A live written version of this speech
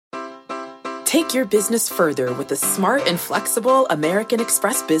Take your business further with the smart and flexible American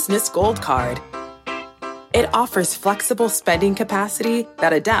Express Business Gold Card. It offers flexible spending capacity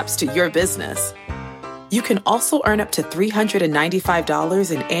that adapts to your business. You can also earn up to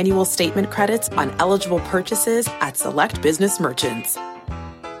 $395 in annual statement credits on eligible purchases at select business merchants.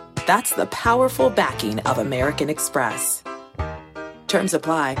 That's the powerful backing of American Express. Terms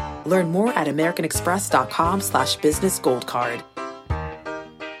apply. Learn more at americanexpress.com/businessgoldcard.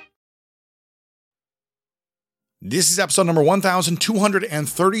 This is episode number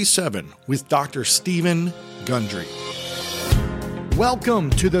 1237 with Dr. Stephen Gundry.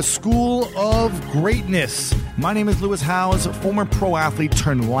 Welcome to the School of Greatness. My name is Lewis Howes, former pro athlete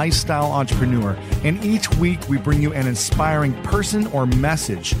turned lifestyle entrepreneur, and each week we bring you an inspiring person or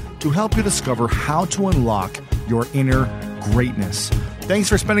message to help you discover how to unlock your inner greatness. Thanks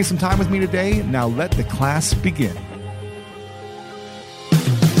for spending some time with me today. Now let the class begin.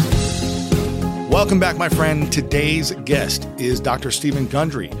 Welcome back, my friend. Today's guest is Dr. Stephen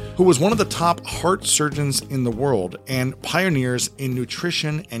Gundry, who was one of the top heart surgeons in the world and pioneers in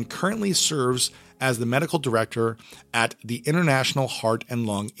nutrition and currently serves as the medical director at the International Heart and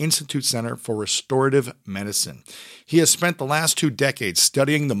Lung Institute Center for Restorative Medicine. He has spent the last 2 decades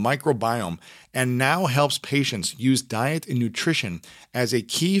studying the microbiome and now helps patients use diet and nutrition as a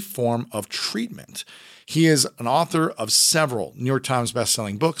key form of treatment. He is an author of several New York Times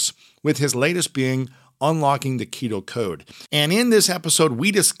bestselling books, with his latest being Unlocking the Keto Code. And in this episode,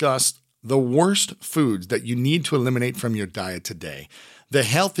 we discussed the worst foods that you need to eliminate from your diet today, the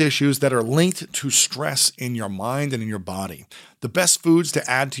health issues that are linked to stress in your mind and in your body, the best foods to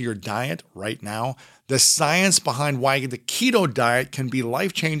add to your diet right now, the science behind why the keto diet can be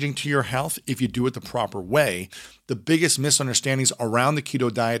life-changing to your health if you do it the proper way, the biggest misunderstandings around the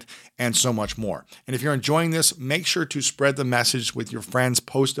keto diet, and so much more. And if you're enjoying this, make sure to spread the message with your friends,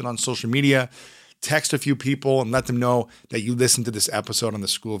 post it on social media, text a few people and let them know that you listened to this episode on the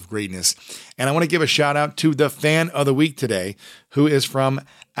School of Greatness. And I want to give a shout out to the fan of the week today, who is from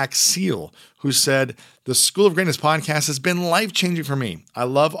Axel, who said, "The School of Greatness podcast has been life-changing for me. I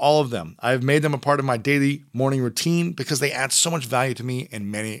love all of them. I've made them a part of my daily morning routine because they add so much value to me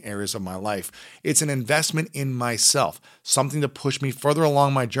in many areas of my life. It's an investment in myself, something to push me further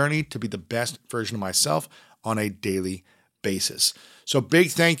along my journey to be the best version of myself on a daily basis." So big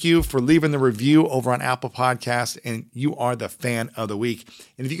thank you for leaving the review over on Apple Podcasts, and you are the fan of the week.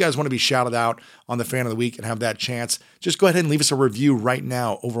 And if you guys want to be shouted out on the fan of the week and have that chance, just go ahead and leave us a review right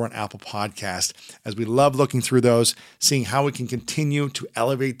now over on Apple Podcasts, as we love looking through those, seeing how we can continue to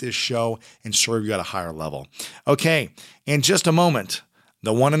elevate this show and serve you at a higher level. Okay, in just a moment,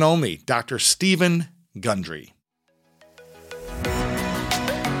 the one and only Dr. Stephen Gundry.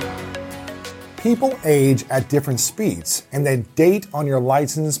 People age at different speeds, and the date on your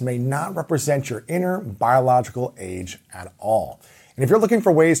license may not represent your inner biological age at all. And if you're looking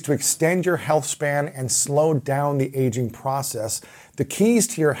for ways to extend your health span and slow down the aging process, the keys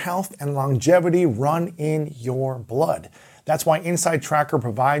to your health and longevity run in your blood. That's why Inside Tracker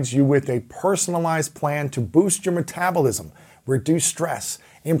provides you with a personalized plan to boost your metabolism, reduce stress,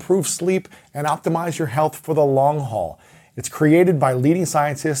 improve sleep, and optimize your health for the long haul. It's created by leading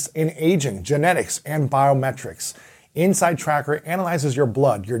scientists in aging, genetics, and biometrics. Inside Tracker analyzes your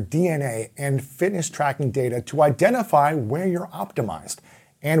blood, your DNA, and fitness tracking data to identify where you're optimized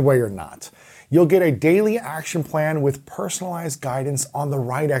and where you're not. You'll get a daily action plan with personalized guidance on the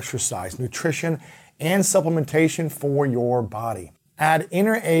right exercise, nutrition, and supplementation for your body. Add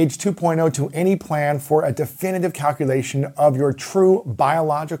Inner Age 2.0 to any plan for a definitive calculation of your true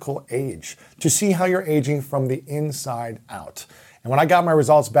biological age to see how you're aging from the inside out. And when I got my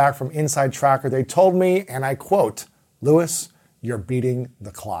results back from Inside Tracker, they told me, and I quote, "Lewis, you're beating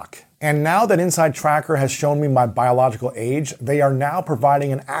the clock." And now that Inside Tracker has shown me my biological age, they are now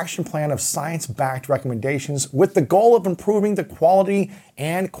providing an action plan of science-backed recommendations with the goal of improving the quality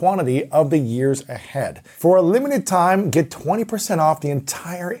and quantity of the years ahead. For a limited time, get 20% off the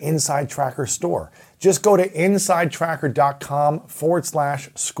entire Inside Tracker store. Just go to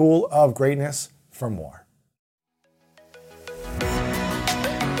insidetracker.com/School of Greatness for more.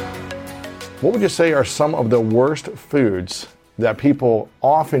 What would you say are some of the worst foods that people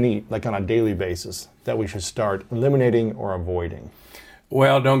often eat, like on a daily basis, that we should start eliminating or avoiding?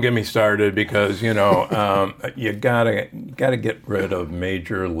 Well, don't get me started because, you gotta get rid of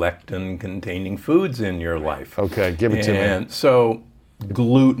major lectin-containing foods in your life. Okay, give it to me. And so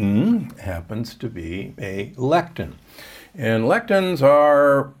gluten happens to be a lectin. And lectins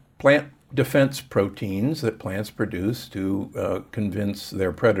are plant defense proteins that plants produce to convince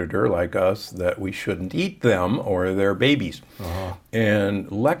their predator, like us, that we shouldn't eat them or their babies. And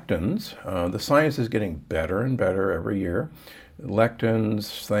lectins, the science is getting better and better every year.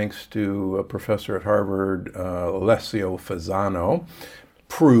 Lectins, thanks to a professor at Harvard, Alessio Fasano,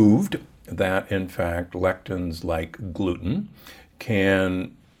 proved that, in fact, lectins like gluten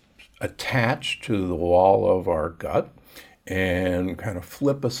can attach to the wall of our gut and kind of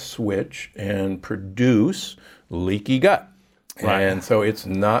flip a switch and produce leaky gut. Right. And so it's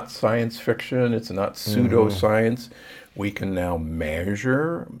not science fiction, it's not pseudoscience. We can now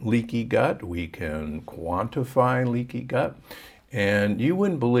measure leaky gut, we can quantify leaky gut, and you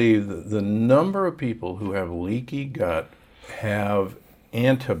wouldn't believe the number of people who have leaky gut have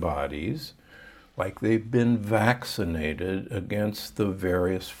antibodies, like they've been vaccinated against the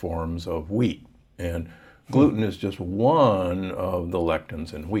various forms of wheat. And gluten is just one of the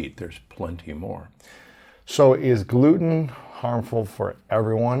lectins in wheat. There's plenty more. So is gluten harmful for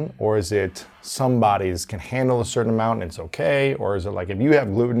everyone, or is it some bodies can handle a certain amount and it's okay, or is it like if you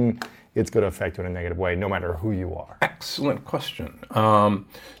have gluten, it's going to affect you in a negative way no matter who you are? Excellent question.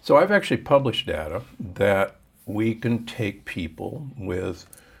 So I've actually published data that we can take people with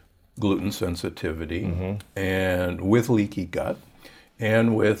gluten sensitivity and with leaky gut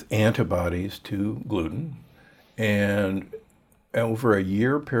and with antibodies to gluten, and over a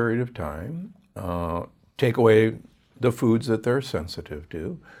year period of time, take away the foods that they're sensitive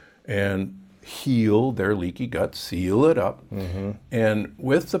to and heal their leaky gut, seal it up. And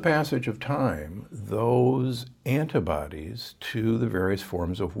with the passage of time, those antibodies to the various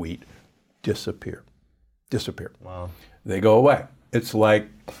forms of wheat disappear. Wow. They go away. It's like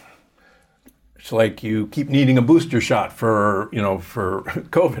you keep needing a booster shot for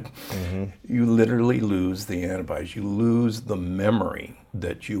COVID. You literally lose the antibodies. You lose the memory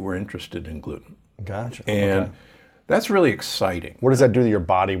that you were interested in gluten. Gotcha. And that's really exciting. What does that do to your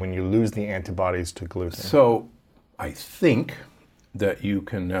body when you lose the antibodies to gluten? So I think that you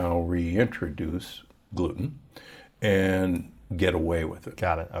can now reintroduce gluten and get away with it.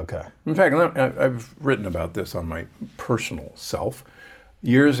 Got it. Okay. In fact, I've written about this on my personal self.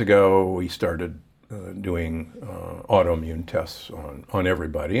 Years ago, we started doing autoimmune tests on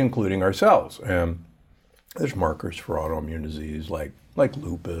everybody, including ourselves. And there's markers for autoimmune disease like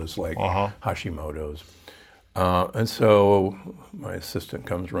lupus, like Hashimoto's. And so my assistant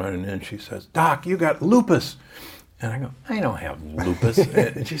comes running in, she says, "Doc, you got lupus." And I go, "I don't have lupus."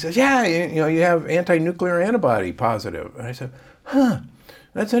 And she says, "Yeah, you have anti-nuclear antibody positive." And I said,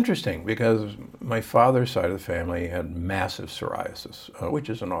 "That's interesting, because my father's side of the family had massive psoriasis, which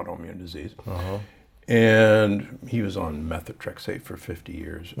is an autoimmune disease. And he was on methotrexate for 50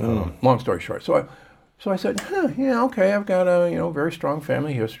 years. Long story short. So I said, yeah, okay, I've got a very strong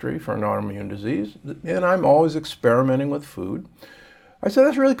family history for an autoimmune disease, and I'm always experimenting with food. I said,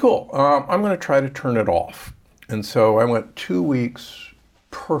 that's really cool. I'm going to try to turn it off. And so I went 2 weeks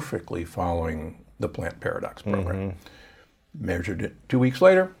perfectly following the Plant Paradox program. Measured it 2 weeks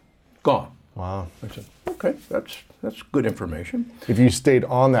later, gone. Wow. I said, okay, that's good information. If you stayed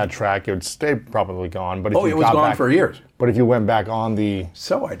on that track, it would stay probably gone. But if it was gone for years. But if you went back on the...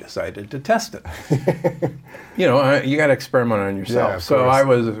 So I decided to test it. You got to experiment on yourself. Yeah, of so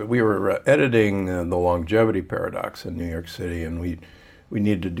course. we were editing the Longevity Paradox in New York City, and we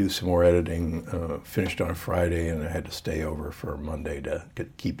needed to do some more editing. Finished on a Friday, and I had to stay over for Monday to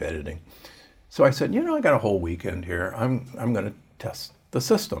keep editing. So I said, I got a whole weekend here. I'm going to test the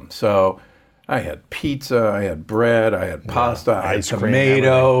system. So I had pizza, I had bread, I had pasta, I had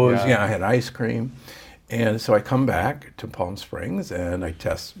tomatoes, I had ice cream. And so I come back to Palm Springs and I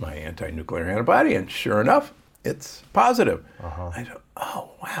test my anti-nuclear antibody, and sure enough, it's positive. I thought,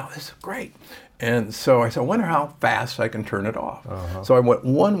 oh, wow, this is great. And so I said, I wonder how fast I can turn it off. So I went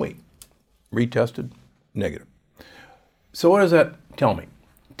 1 week, retested, negative. So what does that tell me?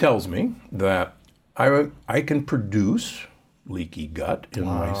 It tells me that I can produce leaky gut in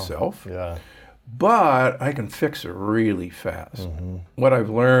myself, but I can fix it really fast. What I've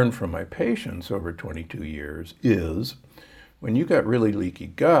learned from my patients over 22 years is when you got really leaky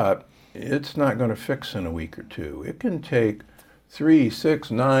gut, it's not going to fix in a week or two. It can take 3,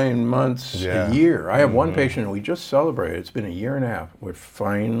 6, 9 months, a year. I have one patient we just celebrated. It's been a year and a half. We're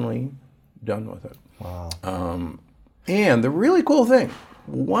finally done with it. Wow. And the really cool thing,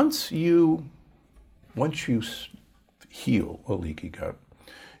 once you heal a leaky gut,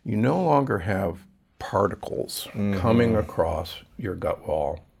 you no longer have particles coming across your gut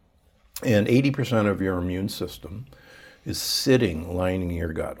wall, and 80% of your immune system is sitting lining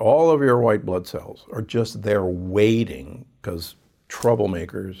your gut. All of your white blood cells are just there waiting, because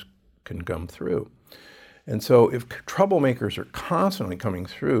troublemakers can come through. And so if troublemakers are constantly coming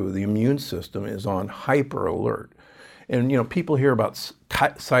through, the immune system is on hyper alert. And, people hear about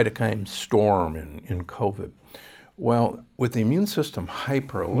cytokine storm in COVID. Well, with the immune system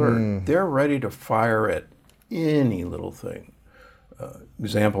hyper alert, they're ready to fire at any little thing.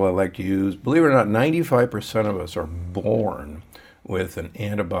 Example I like to use, believe it or not, 95% of us are born with an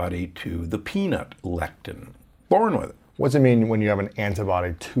antibody to the peanut lectin. Born with it. What's it mean when you have an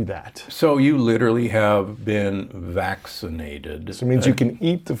antibody to that? So you literally have been vaccinated. So it means you can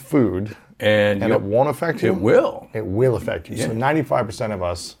eat the food and it won't affect you? It will. It will affect you. Yeah. So 95% of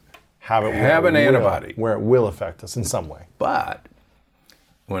us have an antibody. Where it will affect us in some way. But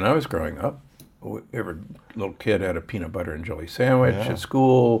when I was growing up, every little kid had a peanut butter and jelly sandwich at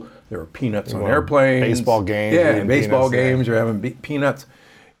school. There were peanuts on airplanes. Baseball games. Yeah, in baseball games you're having peanuts.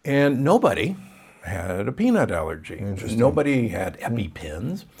 And nobody had a peanut allergy. Nobody had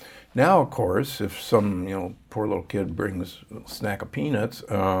EpiPens. Now, of course, if some poor little kid brings a snack of peanuts,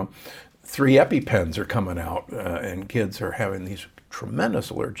 3 EpiPens are coming out, and kids are having these tremendous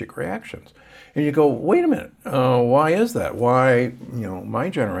allergic reactions. And you go, wait a minute, why is that? Why, my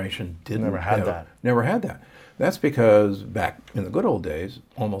generation never had that. That's because back in the good old days,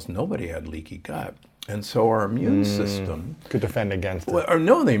 almost nobody had leaky gut. And so our immune system could defend against it. Or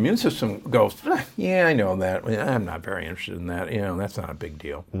no, the immune system goes, yeah, I know that. I'm not very interested in that. That's not a big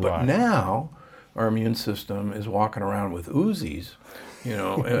deal. Right. But now our immune system is walking around with Uzis,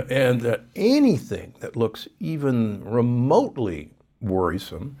 and anything that looks even remotely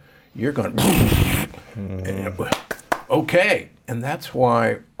worrisome, you're going, okay. And that's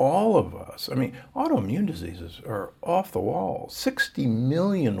why all of us, autoimmune diseases are off the wall. 60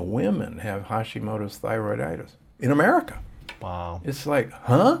 million women have Hashimoto's thyroiditis in America. Wow. It's like,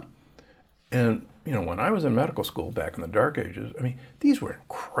 huh? And, when I was in medical school back in the dark ages, these were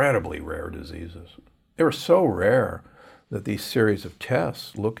incredibly rare diseases. They were so rare that these series of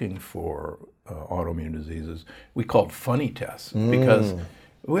tests looking for autoimmune diseases, we called funny tests because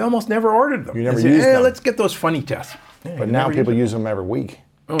we almost never ordered them. You never used them. Let's get those funny tests. Yeah, but now people use them every week.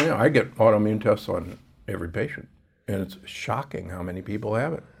 Oh yeah, I get autoimmune tests on every patient, and it's shocking how many people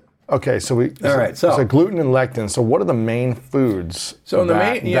have it. Okay, so gluten and lectin. So what are the main foods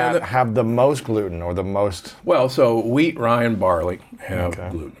that have the most gluten or the most? Well, so wheat, rye, and barley have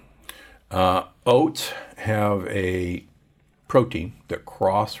gluten. Oats have a protein that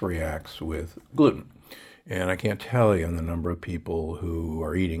cross-reacts with gluten. And I can't tell you the number of people who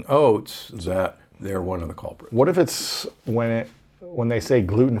are eating oats that they're one of the culprits. What if it's when they say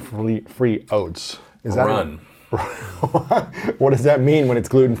gluten-free oats? Run. What does that mean when it's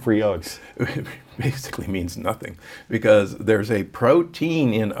gluten-free oats? It basically means nothing because there's a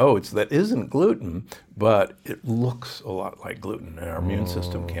protein in oats that isn't gluten, but it looks a lot like gluten, and our immune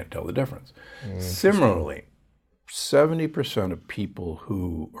system can't tell the difference. Similarly, 70% of people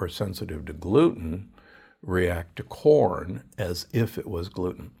who are sensitive to gluten react to corn as if it was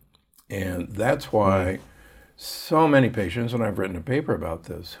gluten. And that's why so many patients, and I've written a paper about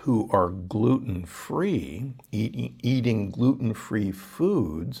this, who are gluten-free, eating gluten-free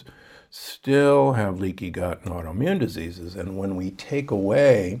foods, still have leaky gut and autoimmune diseases. And when we take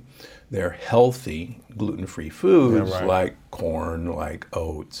away their healthy gluten-free foods like corn, like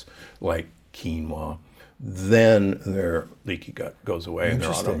oats, like quinoa, then their leaky gut goes away and their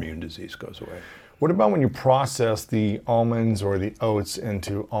autoimmune disease goes away. What about when you process the almonds or the oats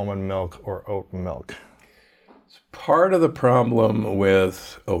into almond milk or oat milk? Part of the problem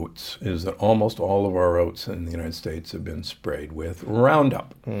with oats is that almost all of our oats in the United States have been sprayed with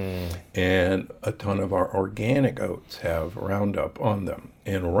Roundup. And a ton of our organic oats have Roundup on them.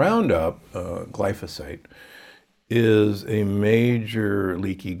 And Roundup, glyphosate, is a major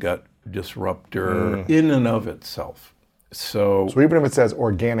leaky gut disruptor in and of itself. So even if it says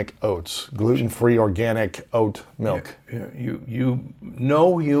organic oats, gluten-free organic oat milk.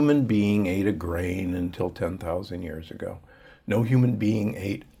 No human being ate a grain until 10,000 years ago. No human being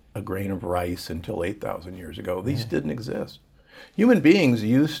ate a grain of rice until 8,000 years ago. These didn't exist. Human beings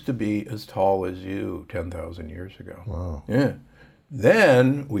used to be as tall as you 10,000 years ago. Wow. Yeah.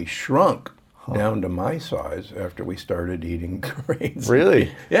 Then we shrunk down to my size after we started eating grains.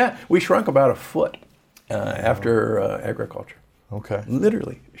 Really? Yeah, we shrunk about a foot. After agriculture. Okay.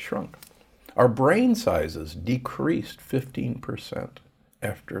 Literally shrunk. Our brain sizes decreased 15%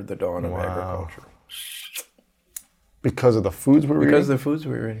 after the dawn of agriculture. Because of the foods we were eating? Because of the foods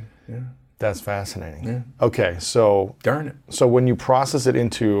we were eating, yeah. That's fascinating. Yeah. Okay, so... Darn it. So when you process it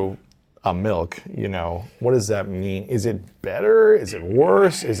into a milk, what does that mean? Is it better? Is it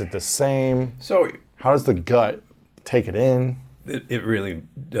worse? Is it the same? So... How does the gut take it in? It really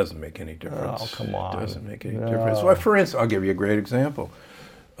doesn't make any difference. Oh, come on. It doesn't make any difference. Well, for instance, I'll give you a great example.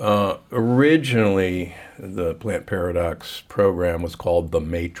 Originally, the Plant Paradox program was called The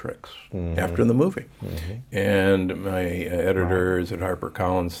Matrix, after the movie. And my editors at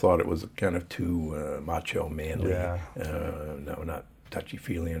HarperCollins thought it was kind of too macho, manly. No, not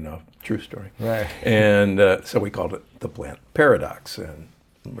touchy-feely enough. True story. Right. And so we called it The Plant Paradox, and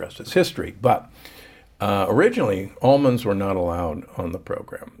the rest is history. But originally, almonds were not allowed on the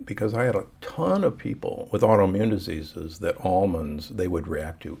program because I had a ton of people with autoimmune diseases that almonds they would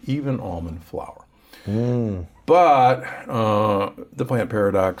react to, even almond flour. But the Plant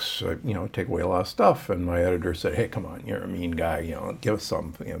Paradox, take away a lot of stuff, and my editor said, "Hey, come on, you're a mean guy. Give us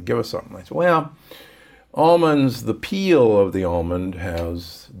something. Give us something." I said, "Well, almonds, the peel of the almond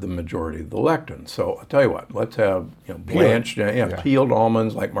has the majority of the lectin. So I'll tell you what. Let's have blanched, peeled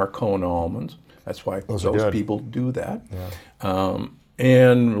almonds like Marcona almonds." That's why those people do that.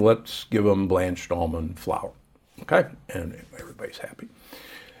 And let's give them blanched almond flour. Okay? And everybody's happy.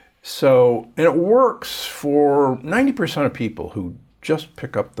 So, and it works for 90% of people who just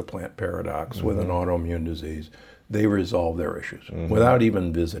pick up the Plant Paradox with an autoimmune disease. They resolve their issues without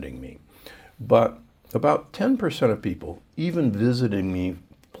even visiting me. But about 10% of people, even visiting me,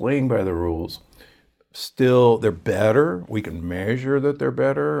 playing by the rules, still, they're better. We can measure that they're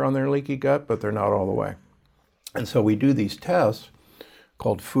better on their leaky gut, but they're not all the way. And so we do these tests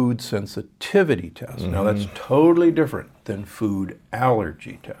called food sensitivity tests. Now, that's totally different than food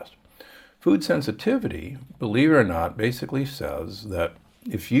allergy tests. Food sensitivity, believe it or not, basically says that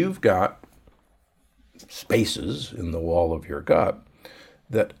if you've got spaces in the wall of your gut,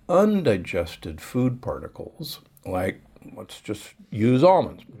 that undigested food particles, like, let's just use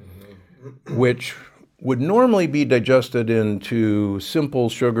almonds, which would normally be digested into simple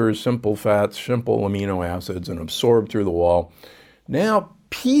sugars, simple fats, simple amino acids, and absorbed through the wall. Now,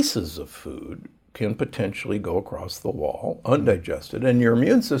 pieces of food can potentially go across the wall, undigested, and your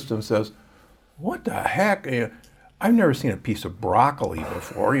immune system says, "What the heck? I've never seen a piece of broccoli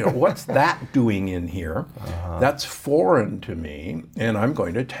before. What's that doing in here? That's foreign to me, and I'm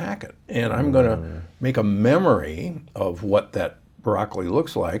going to attack it. And I'm going to make a memory of what that broccoli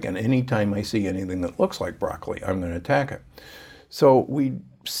looks like, and anytime I see anything that looks like broccoli, I'm going to attack it." So we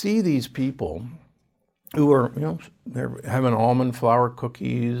see these people who are, they're having almond flour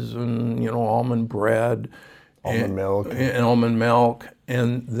cookies and, almond bread. Almond milk. And almond milk.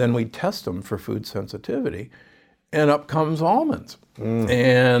 And then we test them for food sensitivity, and up comes almonds.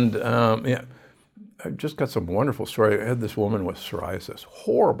 And I just got some wonderful story. I had this woman with psoriasis,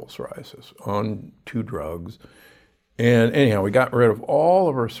 horrible psoriasis, on 2 drugs. And anyhow, we got rid of all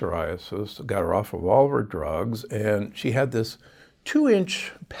of her psoriasis, got her off of all of her drugs, and she had this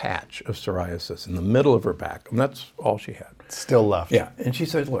 2-inch patch of psoriasis in the middle of her back, and that's all she had. Still left. Yeah, and she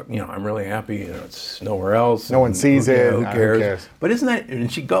said, "Look, I'm really happy. It's nowhere else. No one sees it. Who cares? But isn't that?"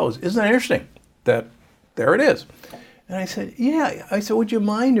 And she goes, "Isn't that interesting? That there it is." And I said, "Yeah." I said, "Would you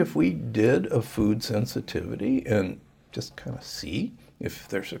mind if we did a food sensitivity and just kind of see if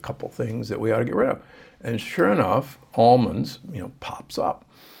there's a couple things that we ought to get rid of?" And sure enough, almonds, pops up.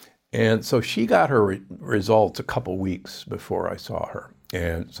 And so she got her results a couple weeks before I saw her.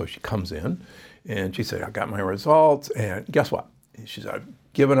 And so she comes in and she said, "I got my results." And guess what? She said, "I've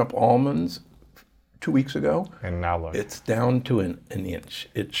given up almonds 2 weeks ago. And now look. It's down to an inch.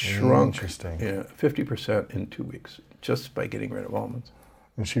 It shrunk 50% in 2 weeks just by getting rid of almonds."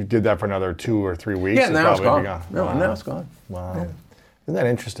 And she did that for another 2 or 3 weeks? Yeah, now it's gone. No, wow. now it's gone. Wow. Yeah. Isn't that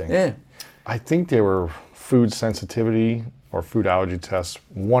interesting? Yeah. I think they were food sensitivity or food allergy tests,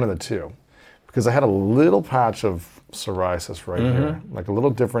 one of the two. Because I had a little patch of psoriasis right here, like a little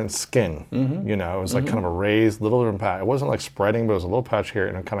different skin. It was like kind of a raised, little different patch. It wasn't like spreading, but it was a little patch here,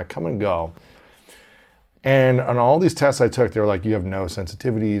 and it kind of come and go. And on all these tests I took, they were like, "You have no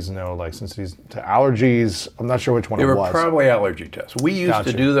sensitivities, no sensitivities to allergies." I'm not sure which one it was. They were probably allergy tests. We used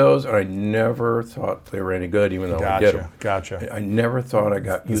to do those, and I never thought they were any good, even though I did them. Gotcha. I never thought I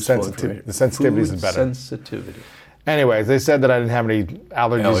got useful information. The sensitivity is better. Sensitivity. Anyways, they said that I didn't have any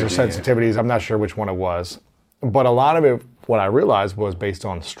allergies or sensitivities. I'm not sure which one it was. But a lot of it, what I realized, was based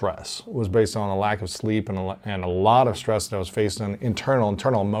on stress. It was based on a lack of sleep and a lot of stress that I was facing, internal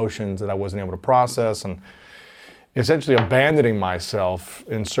emotions that I wasn't able to process, and essentially abandoning myself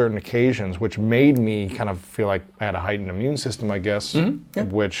in certain occasions, which made me kind of feel like I had a heightened immune system, I guess,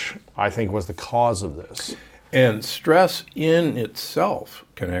 which I think was the cause of this. And stress in itself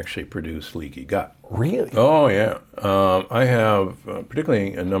can actually produce leaky gut. Really? Oh, yeah. I have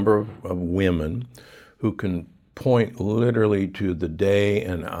particularly a number of women who can point literally to the day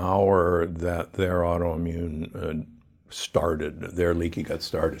and hour that their autoimmune their leaky gut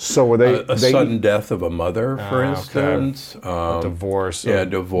started. So were they a sudden death of a mother, for instance? A divorce. Yeah,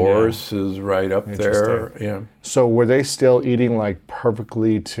 divorce is right up there. Yeah. So were they still eating like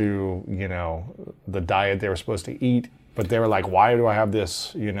perfectly to, the diet they were supposed to eat? But they were like, why do I have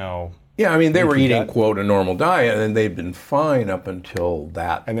this, Yeah, I mean, they were eating, quote, a normal diet, and they'd been fine up until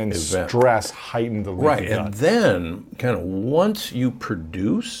that And then event. stress heightened the leaky Right, gut. and then kind of once you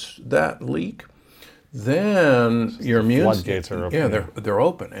produce that leak, then your immune floodgates are open. Yeah, they're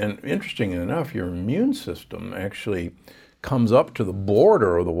open. And interesting enough, your immune system actually comes up to the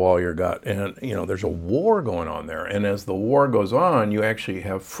border of the wall of your gut, and there's a war going on there. And as the war goes on, you actually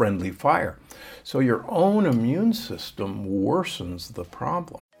have friendly fire. So your own immune system worsens the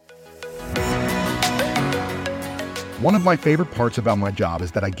problem. One of my favorite parts about my job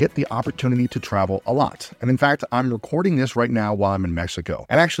is that I get the opportunity to travel a lot. And in fact, I'm recording this right now while I'm in Mexico.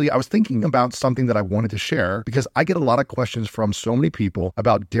 And actually, I was thinking about something that I wanted to share because I get a lot of questions from so many people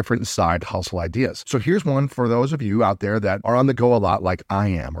about different side hustle ideas. So here's one for those of you out there that are on the go a lot like I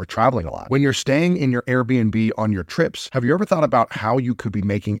am or traveling a lot. When you're staying in your Airbnb on your trips, have you ever thought about how you could be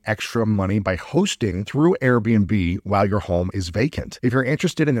making extra money by hosting through Airbnb while your home is vacant? If you're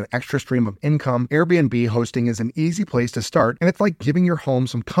interested in an extra stream of income, Airbnb hosting is an easy place to start, and it's like giving your home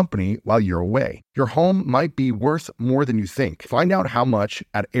some company while you're away. Your home might be worth more than you think. Find out how much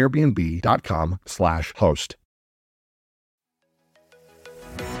at airbnb.com/host.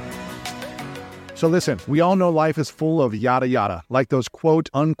 So listen, we all know life is full of yada yada, like those quote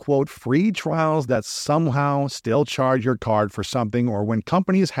unquote free trials that somehow still charge your card for something, or when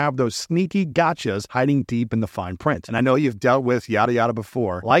companies have those sneaky gotchas hiding deep in the fine print. And I know you've dealt with yada yada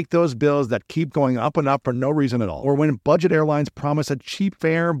before, like those bills that keep going up and up for no reason at all, or when budget airlines promise a cheap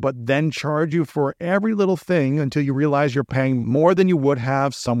fare but then charge you for every little thing until you realize you're paying more than you would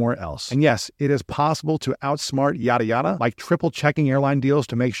have somewhere else. And yes, it is possible to outsmart yada yada, like triple checking airline deals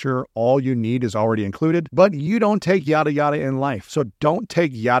to make sure all you need is already included, but you don't take yada yada in life. So don't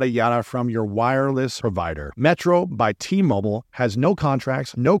take yada yada from your wireless provider. Metro by T-Mobile has no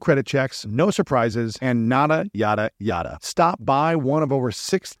contracts, no credit checks, no surprises, and nada yada yada. Stop by one of over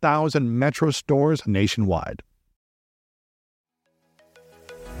 6,000 Metro stores nationwide.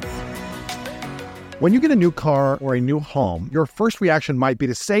 When you get a new car or a new home, your first reaction might be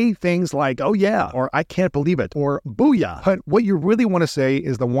to say things like, oh yeah, or I can't believe it, or booyah. But what you really want to say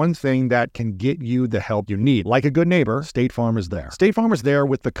is the one thing that can get you the help you need. Like a good neighbor, State Farm is there. State Farm is there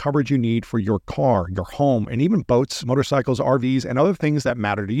with the coverage you need for your car, your home, and even boats, motorcycles, RVs, and other things that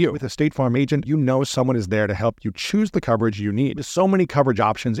matter to you. With a State Farm agent, you know someone is there to help you choose the coverage you need. With so many coverage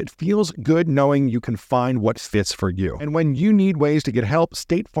options, it feels good knowing you can find what fits for you. And when you need ways to get help,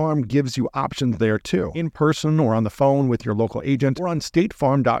 State Farm gives you options there too. In person or on the phone with your local agent or on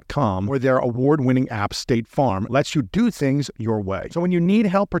statefarm.com, where their award-winning app State Farm lets you do things your way. So when you need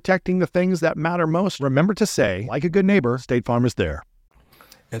help protecting the things that matter most, remember to say, like a good neighbor, State Farm is there.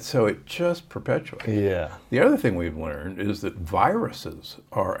 And so it just perpetuates. Yeah. The other thing we've learned is that viruses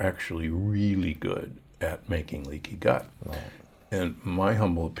are actually really good at making leaky gut. Right. And my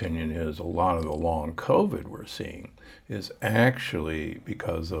humble opinion is a lot of the long COVID we're seeing is actually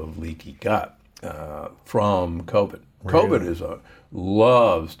because of leaky gut. From COVID. Really? COVID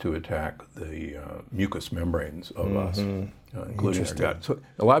loves to attack the mucous membranes of us, including our gut. So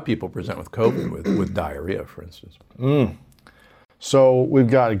a lot of people present with COVID with diarrhea, for instance. So we've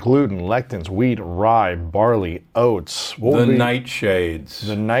got gluten, lectins, wheat, rye, barley, oats. The nightshades.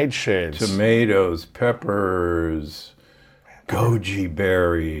 The nightshades. Tomatoes, peppers, goji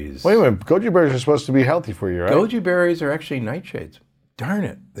berries. Wait a minute, goji berries are supposed to be healthy for you, right? Goji berries are actually nightshades. Darn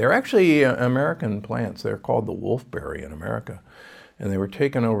it. They're actually American plants. They're called the wolfberry in America. And they were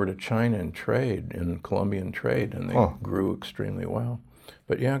taken over to China in trade, in Colombian trade, and they grew extremely well.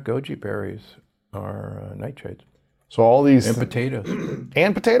 But yeah, goji berries are nightshades. So all these... And potatoes.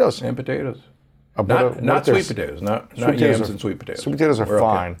 And potatoes. And potatoes. Not sweet potatoes, not yams and sweet potatoes. Sweet potatoes are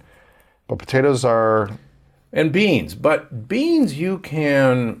fine. Okay. But potatoes are... And beans. But beans you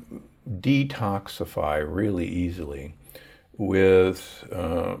can detoxify really easily with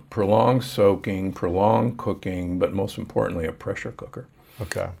prolonged soaking, prolonged cooking, but most importantly, a pressure cooker.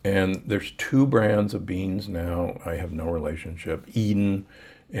 Okay. And there's 2 brands of beans now, I have no relationship, Eden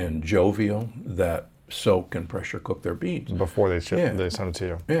and Jovial, that soak and pressure cook their beans. Before they send it to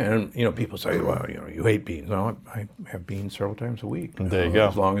you. Yeah, and people say, well, you hate beans. No, I have beans several times a week. There you go.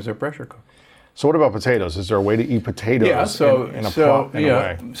 As long as they're pressure cooked. So what about potatoes? Is there a way to eat potatoes in a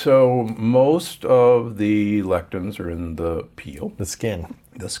way? So most of the lectins are in the peel. The skin.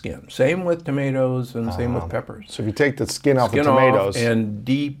 The skin. Same with tomatoes and same with peppers. So if you take the skin off the tomatoes and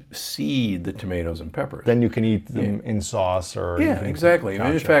deep seed the tomatoes and peppers, then you can eat them in sauce or exactly.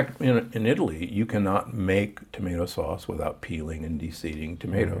 Gotcha. In fact, in Italy, you cannot make tomato sauce without peeling and de-seeding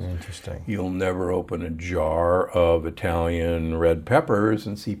tomatoes. Interesting. You'll never open a jar of Italian red peppers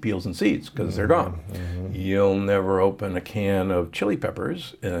and see peels and seeds because they're gone. You'll never open a can of chili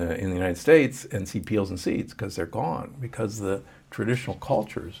peppers in the United States and see peels and seeds because they're gone, because the traditional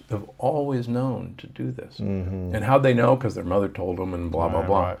cultures have always known to do this. And how'd they know? Because their mother told them and blah, blah,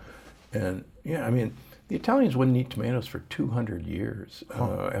 blah. Right. And yeah, I mean, the Italians wouldn't eat tomatoes for 200 years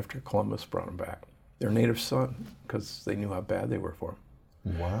after Columbus brought them back. Their native son, because they knew how bad they were for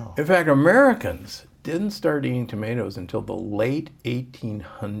them. Wow. In fact, Americans didn't start eating tomatoes until the late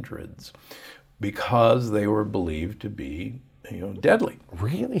 1800s because they were believed to be, deadly.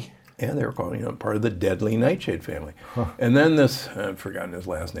 Really? And they were called, part of the deadly nightshade family. And then this, I've forgotten his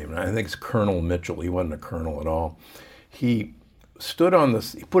last name, I think it's Colonel Mitchell. He wasn't a colonel at all. He stood on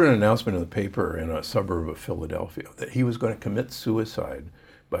this, he put an announcement in the paper in a suburb of Philadelphia that he was going to commit suicide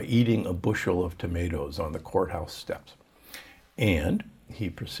by eating a bushel of tomatoes on the courthouse steps. And he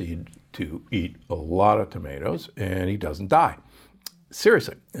proceeded to eat a lot of tomatoes, and he doesn't die.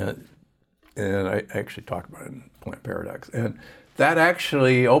 Seriously. And I actually talk about it in Plant Paradox. And that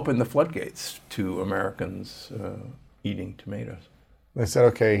actually opened the floodgates to Americans eating tomatoes. They said,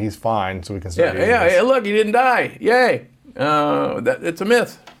 okay, he's fine, so we can start eating this. this. Look, he didn't die. Yay. It's a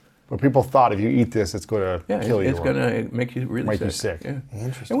myth. But people thought if you eat this, it's going to kill you. It's going to make you really sick. Make you sick. Yeah.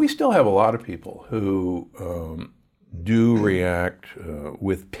 Interesting. And we still have a lot of people who do react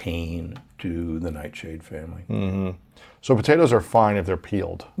with pain to the nightshade family. Mm-hmm. So potatoes are fine if they're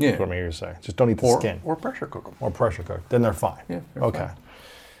peeled. Yeah. That's what I'm hearing you say. Just don't eat the skin. Or pressure cook them. Or pressure cook. Then they're fine. Yeah. Okay. Fine.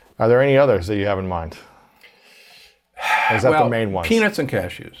 Are there any others that you have in mind? Or is that the main ones? Peanuts and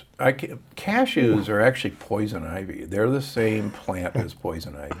cashews. Cashews are actually poison ivy. They're the same plant as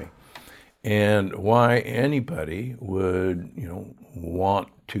poison ivy. And why anybody would, want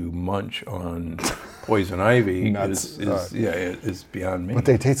to munch on poison ivy is beyond me. But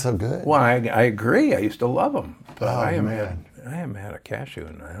they taste so good. Well, I agree. I used to love them, but I haven't had a cashew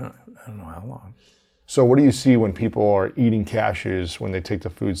in I don't know how long. So what do you see when people are eating cashews when they take the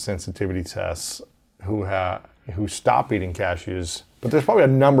food sensitivity tests who stop eating cashews? But there's probably a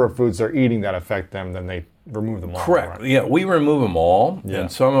number of foods they're eating that affect them, then they remove them all. Correct. Right? Yeah, we remove them all, yeah.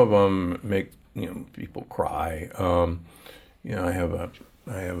 And some of them make people cry.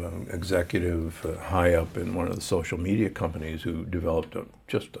 I have an executive high up in one of the social media companies who developed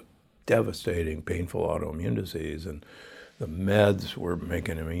just a devastating, painful autoimmune disease, and the meds were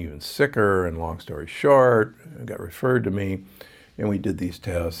making him even sicker. And long story short, got referred to me. And we did these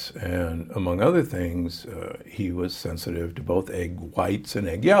tests, and among other things, he was sensitive to both egg whites and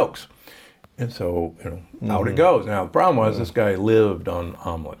egg yolks. And so, out it goes. Now, the problem was this guy lived on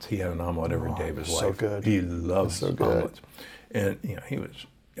omelets. He had an omelet every day of his life. So good. He loves omelets. And, he was,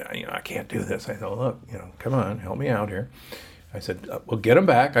 I can't do this. I thought, look, come on, help me out here. I said, we'll get him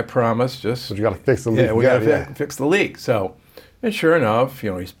back, I promise. But you got to fix the leak. Yeah, we got to fix the leak. So, and sure enough,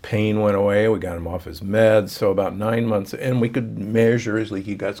 his pain went away. We got him off his meds. So about 9 months, and we could measure his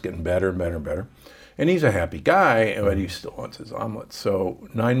leaky guts getting better and better and better. And he's a happy guy, but he still wants his omelets. So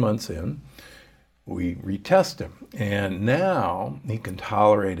 9 months in, we retest him. And now he can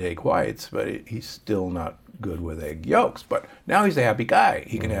tolerate egg whites, but he's still not good with egg yolks. But now he's a happy guy.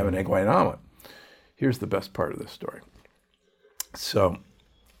 He can have an egg white omelet. Here's the best part of this story. So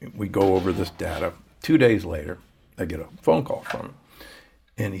we go over this data. 2 days later, I get a phone call from him.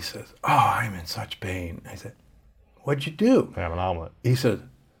 And he says, I'm in such pain. I said, what'd you do? I have an omelet. He said,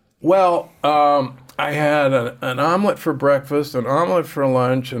 well, I had an omelet for breakfast, an omelet for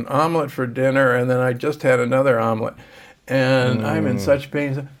lunch, an omelet for dinner, and then I just had another omelet. And I'm in such pain.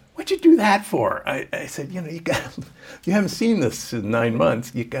 He said, what'd you do that for? I said, you haven't seen this in 9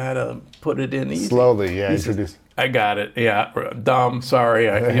 months. You got to put it in easy. Slowly, yeah. Introduce. I got it. Yeah, dumb. Sorry.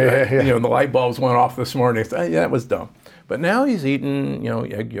 The light bulbs went off this morning. So, that was dumb. But now he's eating,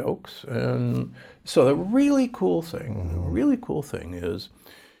 egg yolks, and so the really cool thing is,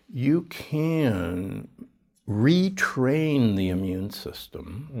 you can retrain the immune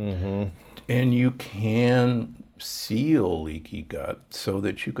system, and you can seal leaky gut so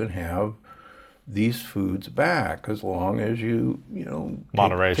that you can have these foods back as long as you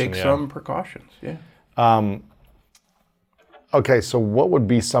take some precautions. Yeah. Okay, so what would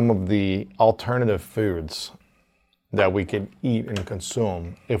be some of the alternative foods that we could eat and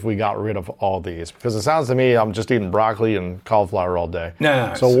consume if we got rid of all these? Because it sounds to me I'm just eating broccoli and cauliflower all day.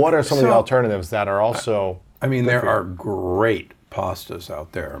 No. So what are some of the alternatives that are also... there are great pastas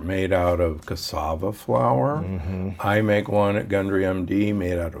out there made out of cassava flour. I make one at Gundry MD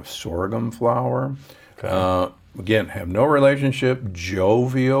made out of sorghum flour. Okay. Again, have no relationship.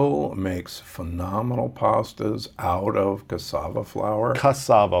 Jovial makes phenomenal pastas out of cassava flour.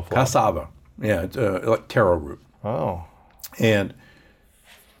 Cassava flour. Cassava. Yeah, it's like taro root. Oh. And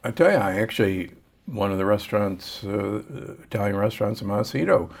I tell you, one of the restaurants, Italian restaurants in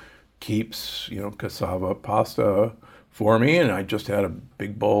Montecito, keeps, cassava pasta for me, and I just had a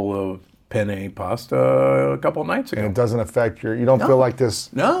big bowl of penne pasta a couple nights ago. And it doesn't affect you don't feel like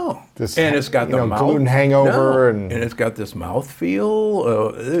this. No. This, and it's got the gluten hangover. And it's got this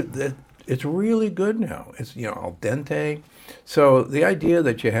mouthfeel. It's really good now. It's, al dente. So the idea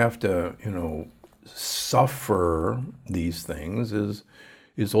that you have to, suffer these things is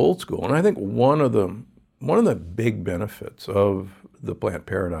old school. And I think one of the big benefits of the plant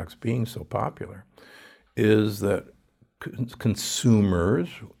paradox being so popular is that consumers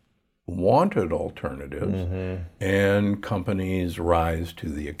wanted alternatives, and companies rise to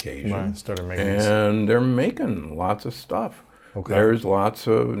the occasion. Right, started making and they're making lots of stuff. Okay. There's lots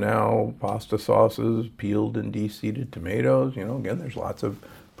of now pasta sauces, peeled and de-seeded tomatoes. Again, there's lots of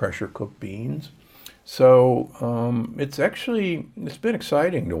pressure cooked beans. So it's been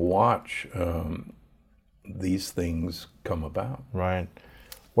exciting to watch these things come about. Right.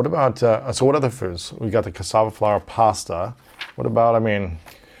 What about, so what other foods? We got the cassava flour pasta. What about,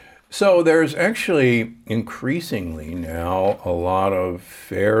 So there's actually increasingly now a lot of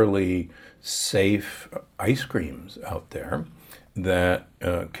fairly safe ice creams out there that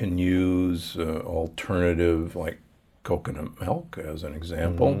can use alternative, like coconut milk as an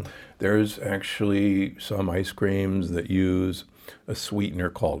example. There's actually some ice creams that use a sweetener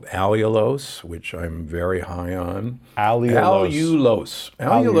called allulose, which I'm very high on. Allulose.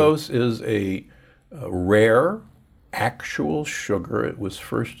 Allulose is a rare actual sugar. It was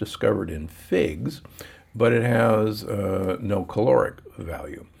first discovered in figs, but it has no caloric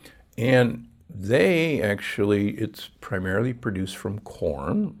value. And it's primarily produced from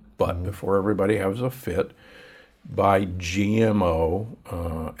corn, but before everybody has a fit, by GMO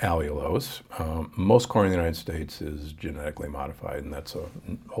allulose. Most corn in the United States is genetically modified, and that's a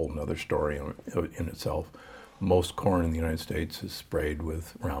whole nother story in itself. Most corn in the United States is sprayed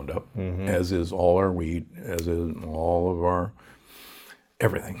with Roundup, as is all our wheat, as is all of our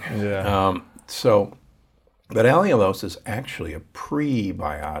everything. Yeah. But allulose is actually a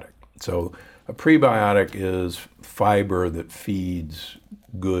prebiotic. So a prebiotic is fiber that feeds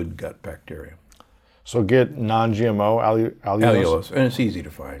good gut bacteria. So get non-GMO allulose? And it's easy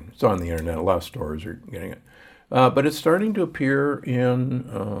to find. It's on the internet. A lot of stores are getting it. But it's starting to appear in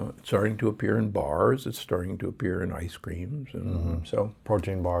bars. It's starting to appear in ice creams, and so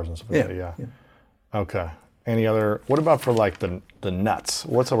protein bars and stuff like that. Yeah. Okay. Any other? What about for like the nuts?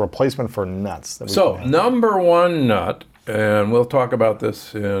 What's a replacement for nuts? Number one nut, and we'll talk about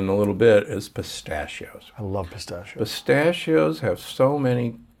this in a little bit, is pistachios. I love pistachios. Pistachios have so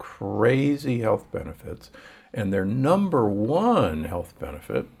many crazy health benefits, and their number one health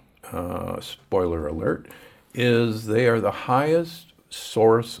benefit, spoiler alert, is they are the highest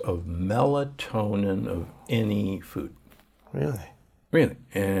source of melatonin of any food. Really.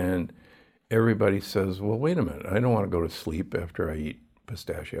 And everybody says, well, wait a minute, I don't want to go to sleep after I eat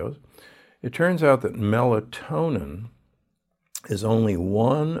pistachios. It turns out that melatonin is only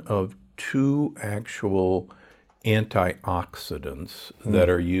one of two actual antioxidants that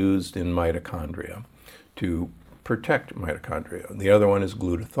are used in mitochondria to protect mitochondria. The other one is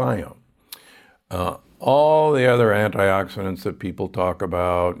glutathione. All the other antioxidants that people talk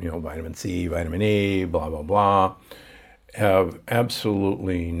about, vitamin C, vitamin E, blah, blah, blah, have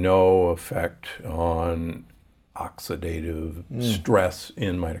absolutely no effect on oxidative stress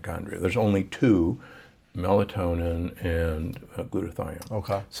in mitochondria. There's only two, melatonin and glutathione.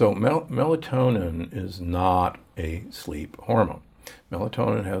 Okay. So melatonin is not a sleep hormone.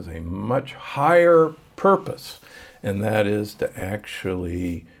 Melatonin has a much higher purpose, and that is to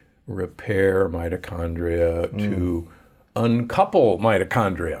actually repair mitochondria, to uncouple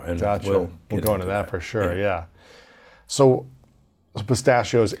mitochondria. And gotcha. We'll go into that for sure, yeah. So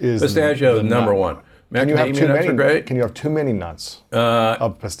pistachios is number one. Macadamia nuts are great. Can you have too many nuts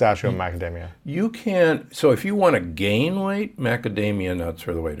of pistachio and macadamia? You can. So if you want to gain weight, macadamia nuts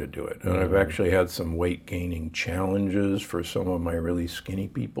are the way to do it. And I've actually had some weight gaining challenges for some of my really skinny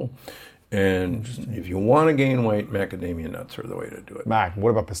people. And if you want to gain weight, macadamia nuts are the way to do it. What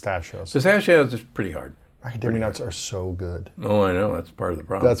about pistachios? Pistachios is pretty hard. Macadamia nuts are so good. Oh, I know. That's part of the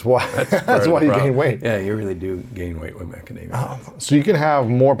problem. That's why. That's why you gain weight. Yeah, you really do gain weight with macadamia nuts. So you can have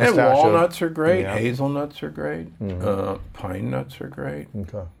more pistachio. And walnuts are great. Yeah. Hazelnuts are great. Pine nuts are great.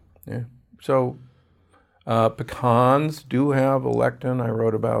 Okay. Yeah. So pecans do have a lectin I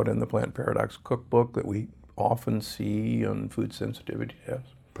wrote about in the Plant Paradox cookbook that we often see on food sensitivity tests.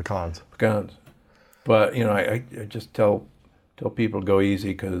 Pecans. But, I just tell people to go easy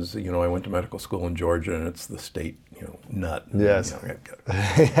because, I went to medical school in Georgia and it's the state, nut. Yes.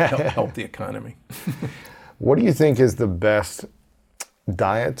 Help the economy. What do you think is the best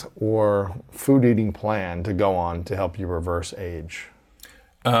diet or food eating plan to go on to help you reverse age?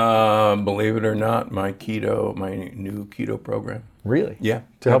 Believe it or not, my new keto program. Really? Yeah.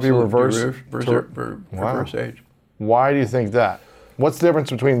 To help you reverse age. Why do you think that? What's the difference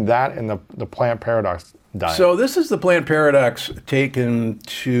between that and the Plant Paradox diet? So this is the Plant Paradox taken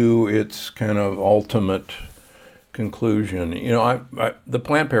to its kind of ultimate conclusion. The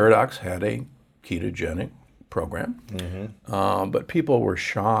Plant Paradox had a ketogenic program, but people were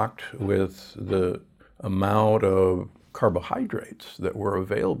shocked with the amount of carbohydrates that were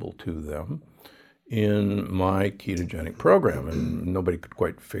available to them in my ketogenic program, and nobody could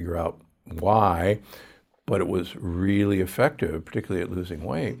quite figure out why, but it was really effective, particularly at losing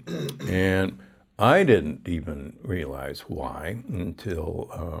weight. And I didn't even realize why until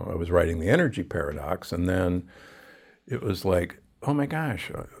I was writing The Energy Paradox, and then it was like, oh my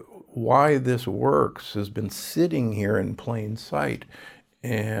gosh, why this works has been sitting here in plain sight,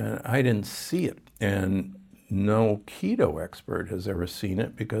 and I didn't see it. And no keto expert has ever seen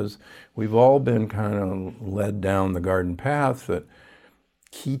it because we've all been kind of led down the garden path that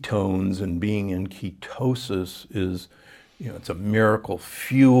ketones and being in ketosis is, it's a miracle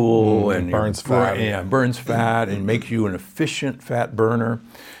fuel and burns fat. Yeah, burns fat and makes you an efficient fat burner.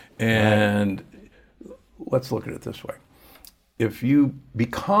 And let's look at it this way. If you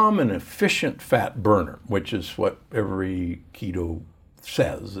become an efficient fat burner, which is what every keto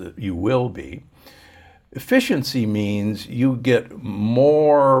says that you will be, efficiency means you get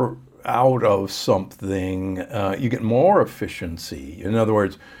more out of something, you get more efficiency. In other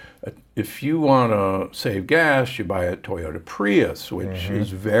words, if you want to save gas, you buy a Toyota Prius, which is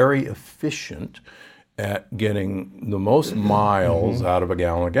very efficient at getting the most miles out of a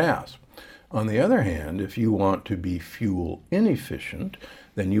gallon of gas. On the other hand, if you want to be fuel inefficient,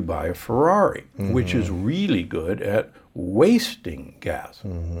 then you buy a Ferrari, which is really good at wasting gas.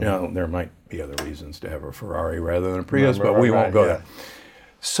 Now, there might be other reasons to have a Ferrari rather than a Prius, but we won't go there.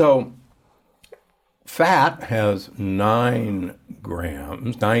 So fat has 9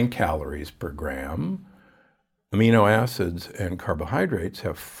 calories per gram. Amino acids and carbohydrates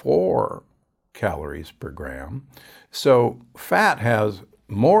have 4 calories per gram. So fat has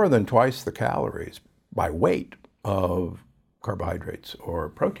more than twice the calories by weight of carbohydrates or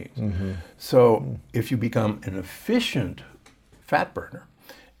proteins. So if you become an efficient fat burner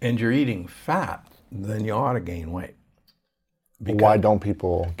and you're eating fat, then you ought to gain weight. Why don't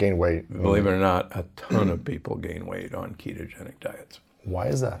people gain weight? Believe it or not, a ton of people gain weight on ketogenic diets. Why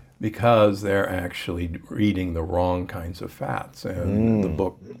is that? Because they're actually eating the wrong kinds of fats. And the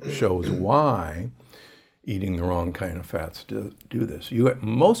book shows why eating the wrong kind of fats do this.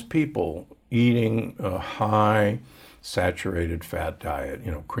 Most people eating a high saturated fat diet,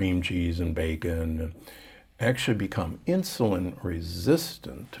 cream cheese and bacon, actually become insulin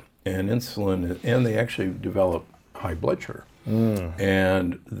resistant, and they actually develop high blood sugar.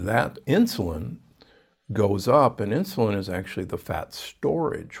 And that insulin goes up, and insulin is actually the fat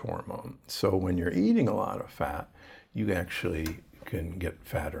storage hormone. So when you're eating a lot of fat, you actually can get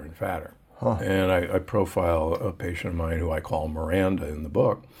fatter and fatter. And I profile a patient of mine who I call Miranda in the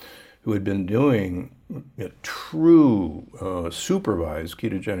book, who had been doing a true supervised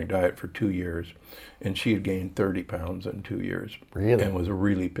ketogenic diet for 2 years, and she had gained 30 pounds in 2 years. Really? And was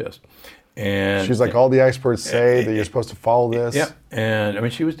really pissed. And she's like, all the experts say that you're supposed to follow this. Yeah,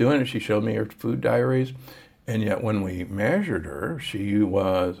 and she was doing it. She showed me her food diaries, and yet when we measured her, she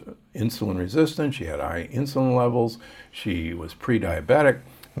was insulin resistant. She had high insulin levels. She was pre-diabetic,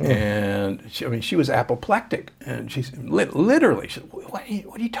 and she was apoplectic. And she literally, she said, "What are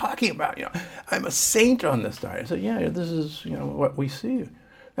you talking about? I'm a saint on this diet." I said, "Yeah, this is what we see."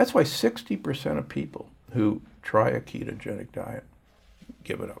 That's why 60% of people who try a ketogenic diet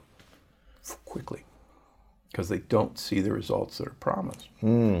give it up quickly, because they don't see the results that are promised.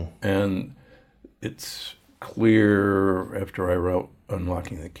 And it's clear after I wrote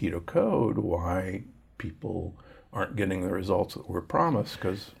Unlocking the Keto Code why people aren't getting the results that were promised.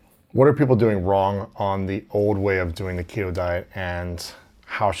 Because what are people doing wrong on the old way of doing the keto diet, and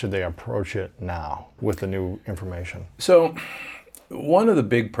how should they approach it now with the new information? So one of the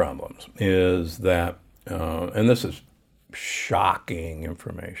big problems is that, and this is shocking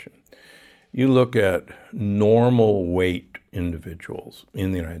information, you look at normal weight individuals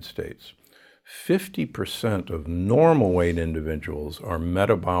in the United States, 50% of normal weight individuals are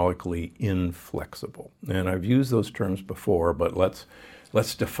metabolically inflexible. And I've used those terms before, but let's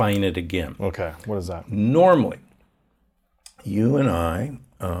define it again. Okay, what is that? Normally, you and I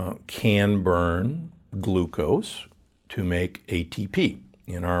can burn glucose to make ATP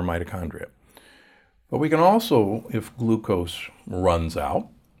in our mitochondria. But we can also, if glucose runs out,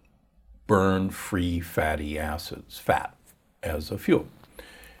 burn free fatty acids, fat, as a fuel.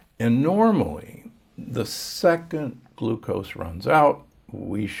 And normally, the second glucose runs out,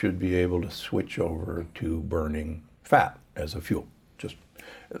 we should be able to switch over to burning fat as a fuel. Just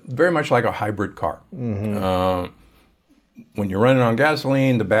very much like a hybrid car. Mm-hmm. When you're running on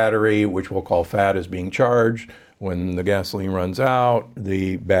gasoline, the battery, which we'll call fat, is being charged. When the gasoline runs out,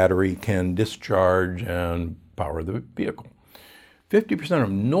 the battery can discharge and power the vehicle. 50% of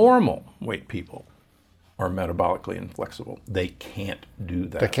normal weight people are metabolically inflexible. They can't do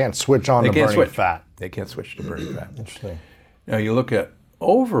that. They can't switch on to burning fat. They can't switch to burning fat. Interesting. Now you look at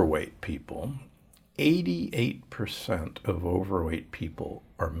overweight people, 88% of overweight people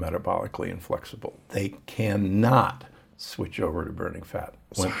are metabolically inflexible. They cannot switch over to burning fat.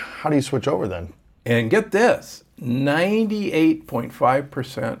 So how do you switch over then? And get this,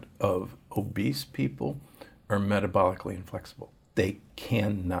 98.5% of obese people are metabolically inflexible. They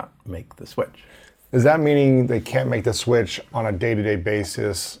cannot make the switch. Is that meaning they can't make the switch on a day-to-day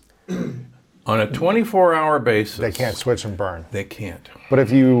basis? On a 24-hour basis. They can't switch and burn. They can't. But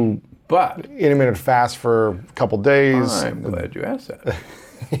if you But intermittent fast for a couple days. I'm glad you asked that.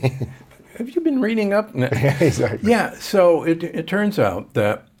 Have you been reading up? Exactly. Yeah, so it turns out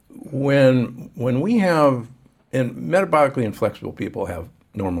that when we have, and metabolically inflexible people have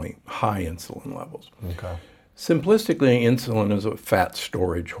normally high insulin levels. Okay. Simplistically, insulin is a fat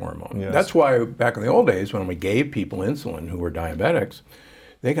storage hormone. Yes. That's why back in the old days when we gave people insulin who were diabetics,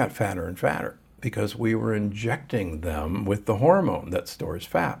 they got fatter and fatter because we were injecting them with the hormone that stores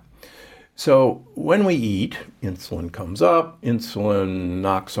fat. So when we eat, insulin comes up, insulin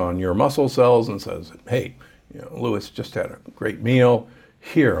knocks on your muscle cells and says, hey, Lewis just had a great meal.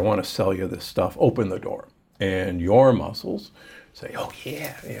 Here, I want to sell you this stuff. Open the door. And your muscles say, oh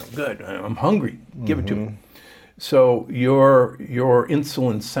yeah, good, I'm hungry. Give it to me. So you're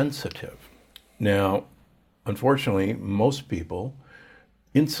insulin sensitive. Now, unfortunately, most people,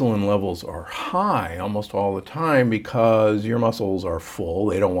 insulin levels are high almost all the time because your muscles are full.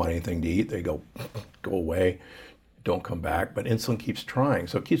 They don't want anything to eat. They go away, don't come back. But insulin keeps trying,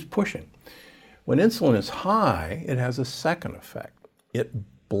 so it keeps pushing. When insulin is high, it has a second effect. It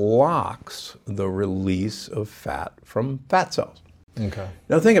blocks the release of fat from fat cells. Okay.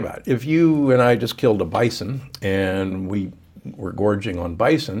 Now think about it. If you and I just killed a bison and we were gorging on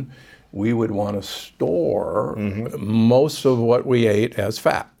bison, we would want to store most of what we ate as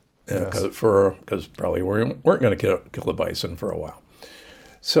fat, because probably we weren't going to kill a bison for a while.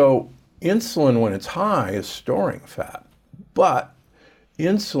 So insulin, when it's high, is storing fat. But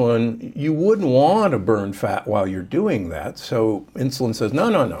insulin, you wouldn't want to burn fat while you're doing that. So insulin says,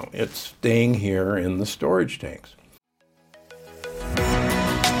 no, it's staying here in the storage tanks.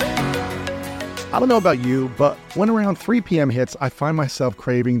 I don't know about you, but when around 3 p.m. hits, I find myself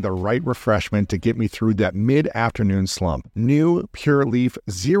craving the right refreshment to get me through that mid-afternoon slump. New Pure Leaf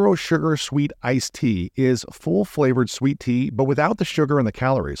Zero Sugar Sweet Iced Tea is full-flavored sweet tea, but without the sugar and the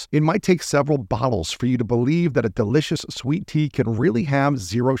calories. It might take several bottles for you to believe that a delicious sweet tea can really have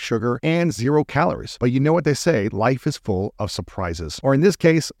zero sugar and 0 calories. But you know what they say, life is full of surprises. Or in this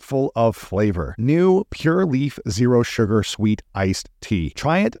case, full of flavor. New Pure Leaf Zero Sugar Sweet Iced Tea.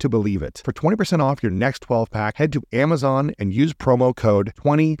 Try it to believe it. For 20% off your next 12-pack, head to Amazon and use promo code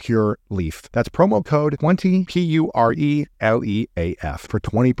 20PureLeaf. That's promo code 20 PURELEAF for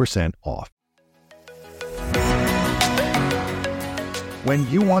 20% off. When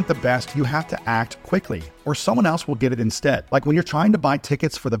you want the best, you have to act quickly, or someone else will get it instead. Like when you're trying to buy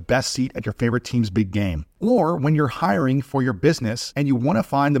tickets for the best seat at your favorite team's big game. Or when you're hiring for your business and you want to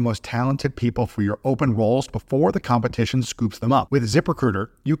find the most talented people for your open roles before the competition scoops them up. With ZipRecruiter,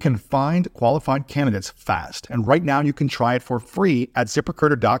 you can find qualified candidates fast. And right now you can try it for free at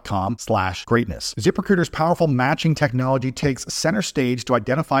ZipRecruiter.com/greatness. ZipRecruiter's powerful matching technology takes center stage to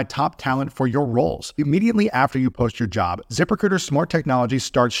identify top talent for your roles. Immediately after you post your job, ZipRecruiter's smart technology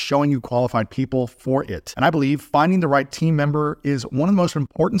starts showing you qualified people for it. fit. And I believe finding the right team member is one of the most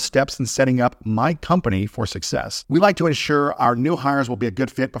important steps in setting up my company for success. We like to ensure our new hires will be a good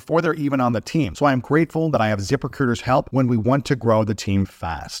fit before they're even on the team. So I am grateful that I have ZipRecruiter's help when we want to grow the team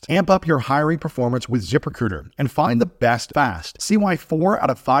fast. Amp up your hiring performance with ZipRecruiter and find the best fast. See why 4 out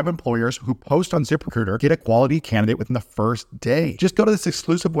of 5 employers who post on ZipRecruiter get a quality candidate within the first day. Just go to this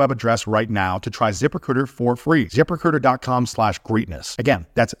exclusive web address right now to try ZipRecruiter for free. ZipRecruiter.com/greatness. Again,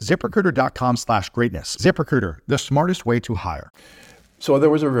 that's ZipRecruiter.com/greatness. ZipRecruiter, the smartest way to hire. So there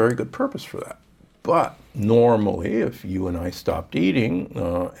was a very good purpose for that. But normally, if you and I stopped eating,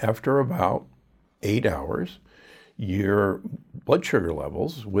 after about 8 hours, your blood sugar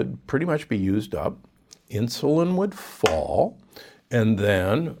levels would pretty much be used up, insulin would fall, and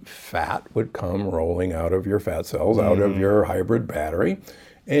then fat would come rolling out of your fat cells, out of your hybrid battery,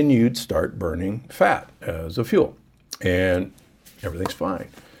 and you'd start burning fat as a fuel. And everything's fine.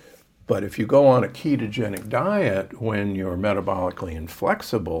 But if you go on a ketogenic diet when you're metabolically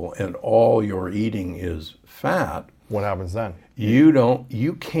inflexible and all you're eating is fat, What happens then?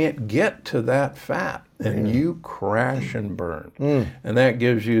 you can't get to that fat, and you crash and burn. And that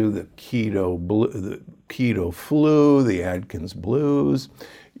gives you the keto flu, the Atkins blues.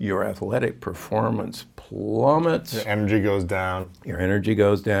 Your athletic performance plummets. Your energy goes down. Your energy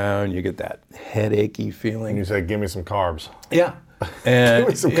goes down. You get that headachy feeling. And you say, give me some carbs. Yeah. And Give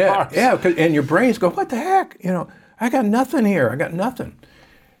me some carbs. Yeah, and your brains go, what the heck? I got nothing here. I got nothing.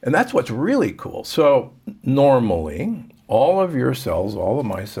 And that's what's really cool. So normally, all of your cells, all of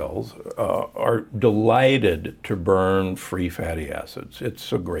my cells, are delighted to burn free fatty acids.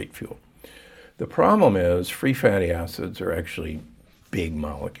 It's a great fuel. The problem is free fatty acids are actually big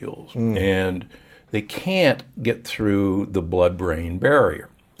molecules, and they can't get through the blood-brain barrier.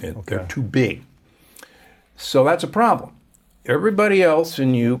 They're too big. So that's a problem. Everybody else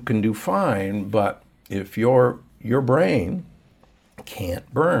in you can do fine, but if your brain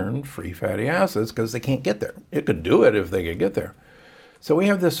can't burn free fatty acids because they can't get there. It could do it if they could get there. So we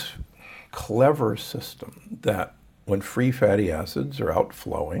have this clever system that when free fatty acids are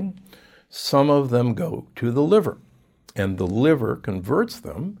outflowing, some of them go to the liver, and the liver converts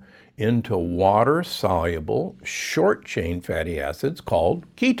them into water-soluble, short-chain fatty acids called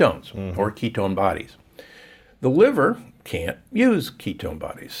ketones, or ketone bodies. The liver can't use ketone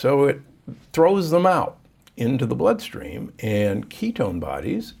bodies, so it throws them out into the bloodstream, and ketone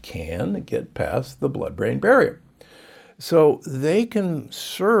bodies can get past the blood-brain barrier. So they can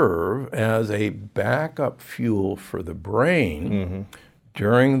serve as a backup fuel for the brain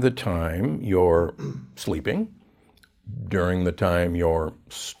during the time you're sleeping, during the time you're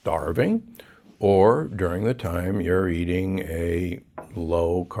starving, or during the time you're eating a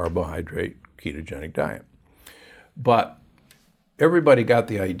low carbohydrate ketogenic diet. But everybody got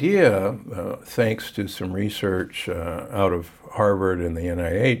the idea, thanks to some research out of Harvard and the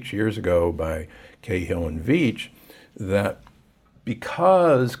NIH years ago by Cahill and Veach, that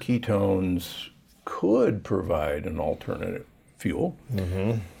because ketones could provide an alternative fuel,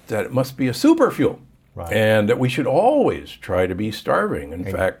 that it must be a super fuel. Right. And that we should always try to be starving. In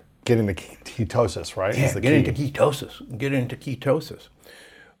fact, Get into ketosis, right? yeah, get into ketosis.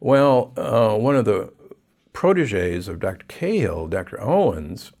 Well, one of the proteges of Dr. Cahill, Dr.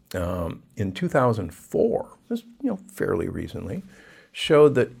 Owens, in 2004, just fairly recently,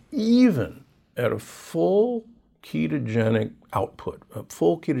 showed that even at a full ketogenic output, a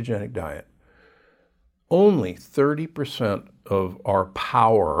full ketogenic diet, only 30% of our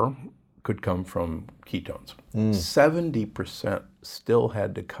power could come from ketones. 70% still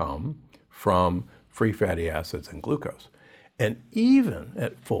had to come from free fatty acids and glucose. And even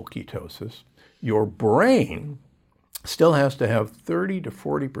at full ketosis, your brain still has to have 30 to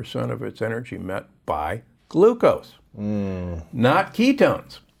 40% of its energy met by glucose, not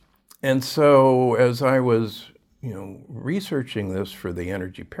ketones. And so as I was, researching this for the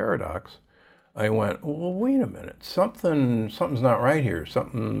energy paradox, I went, well, wait a minute, something's not right here.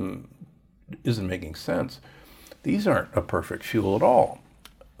 Something isn't making sense. These aren't a perfect fuel at all.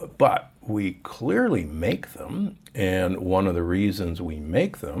 But we clearly make them, and one of the reasons we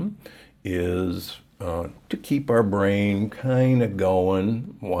make them is to keep our brain kind of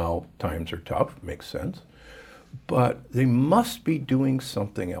going while times are tough. Makes sense. But they must be doing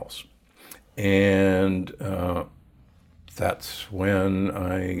something else. And that's when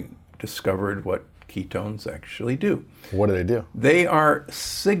I discovered what ketones actually do. What do they do? They are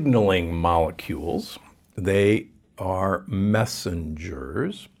signaling molecules. They are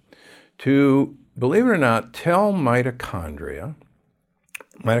messengers to, believe it or not, tell mitochondria.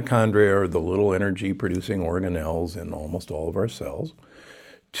 Mitochondria are the little energy-producing organelles in almost all of our cells,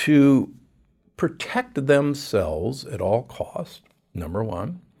 to protect themselves at all costs, number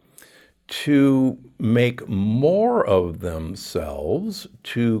one, to make more of themselves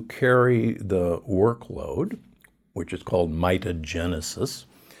to carry the workload, which is called mitogenesis.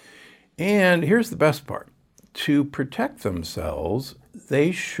 And here's the best part. To protect themselves,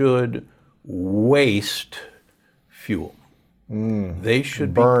 they should waste fuel. They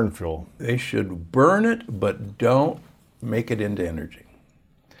should burn fuel. They should burn it, but don't make it into energy.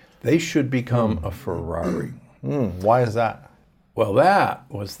 They should become a Ferrari. Why is that? Well, that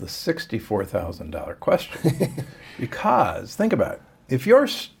was the $64,000 question. Because, think about it. If you're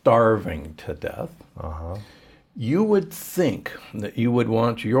starving to death, you would think that you would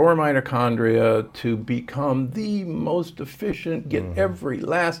want your mitochondria to become the most efficient, get every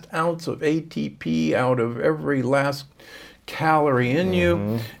last ounce of ATP out of every last calorie in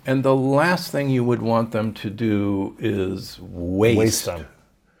you, and the last thing you would want them to do is waste them.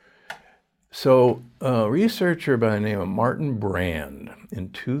 So a researcher by the name of Martin Brand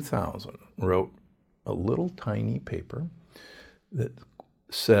in 2000 wrote a little tiny paper that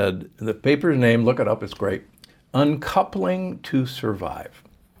said, the paper's name, look it up, it's great, Uncoupling to Survive.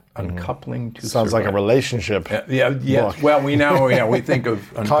 Uncoupling to Survive. Sounds like a relationship. Yes. Well, we think of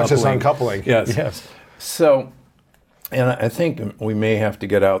uncoupling. Conscious uncoupling. Yes. So, and I think we may have to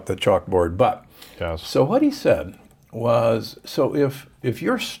get out the chalkboard, but Yes. So what he said was, so if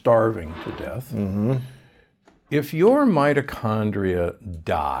you're starving to death, if your mitochondria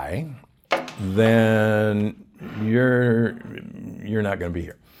die, then you're not going to be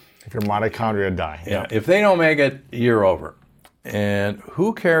here. If your mitochondria die. Yeah. If they don't make it, you're over. And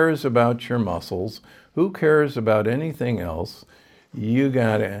who cares about your muscles? Who cares about anything else? You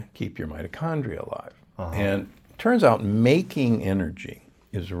got to keep your mitochondria alive. And it turns out making energy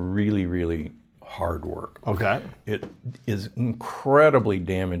is really, really hard work. Okay. It is incredibly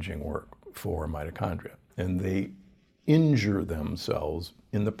damaging work for mitochondria, and they injure themselves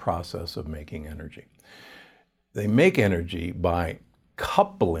in the process of making energy. They make energy by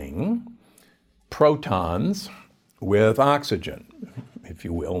coupling protons with oxygen, if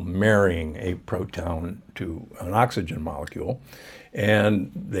you will, marrying a proton to an oxygen molecule,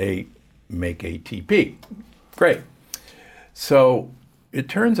 and they make ATP. Great. So it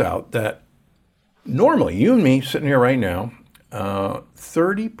turns out that normally, you and me sitting here right now,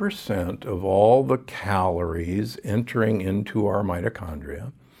 30% of all the calories entering into our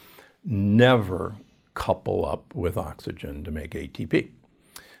mitochondria never couple up with oxygen to make ATP.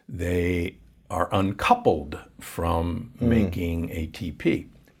 They are uncoupled from making ATP.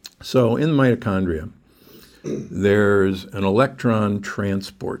 So in the mitochondria, there's an electron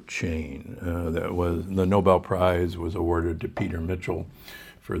transport chain that was, the Nobel Prize was awarded to Peter Mitchell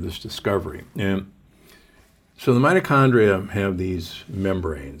for this discovery. And so the mitochondria have these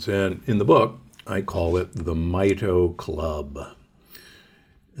membranes, and in the book, I call it the Mito Club.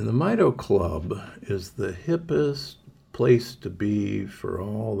 And the Mito Club is the hippest place to be for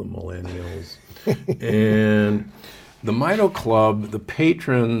all the millennials. And the Mito Club, the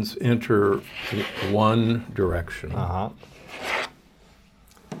patrons enter one direction.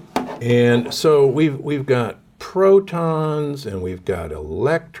 And so we've got protons, and we've got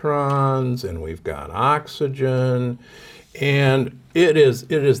electrons, and we've got oxygen, and it is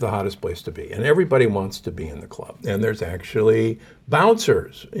the hottest place to be, and everybody wants to be in the club. And there's actually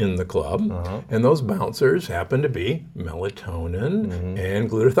bouncers in the club, and those bouncers happen to be melatonin and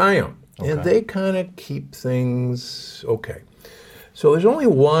glutathione, and they kind of keep things okay. So there's only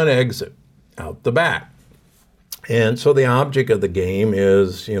one exit out the back. And so the object of the game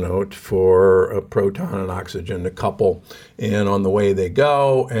is, for a proton and oxygen to couple, and on the way they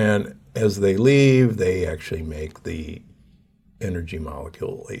go, and as they leave, they actually make the energy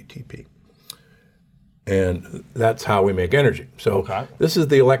molecule ATP. And that's how we make energy. So this is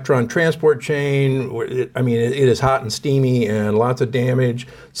the electron transport chain. It is hot and steamy and lots of damage.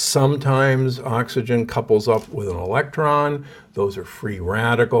 Sometimes oxygen couples up with an electron. Those are free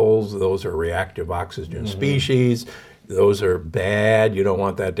radicals. Those are reactive oxygen species. Those are bad. You don't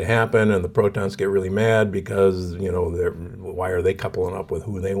want that to happen. And the protons get really mad because, why are they coupling up with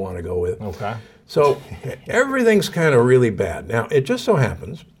who they want to go with? So everything's kind of really bad. Now, it just so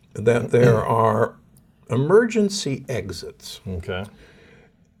happens that there are emergency exits.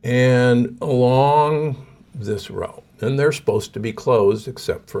 And along this row, and they're supposed to be closed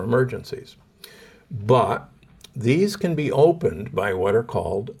except for emergencies. But these can be opened by what are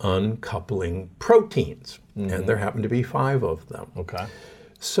called uncoupling proteins, and there happen to be 5 of them.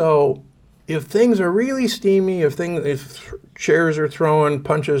 So if things are really steamy, if chairs are thrown,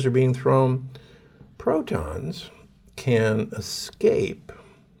 punches are being thrown, protons can escape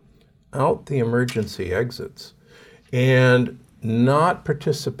out the emergency exits and not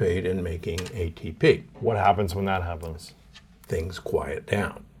participate in making ATP. What happens when that happens? Things quiet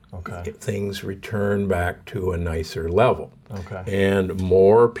down. Okay. Things return back to a nicer level. Okay. And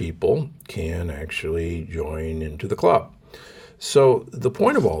more people can actually join into the club. So the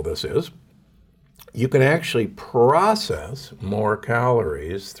point of all this is you can actually process more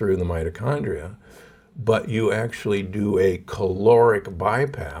calories through the mitochondria, but you actually do a caloric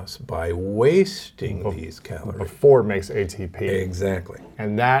bypass by wasting these calories. Before it makes ATP. Exactly.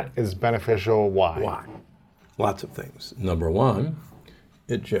 And that is beneficial, why? Why? Lots of things. Number one,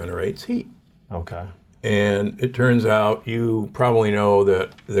 it generates heat. Okay. And it turns out, you probably know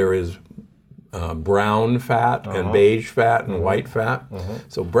that there is brown fat and beige fat and white fat.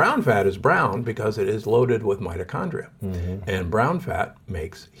 So brown fat is brown because it is loaded with mitochondria. And brown fat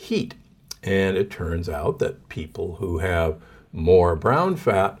makes heat. And it turns out that people who have more brown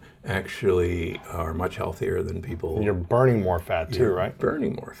fat actually are much healthier than people. And you're burning more fat too, right?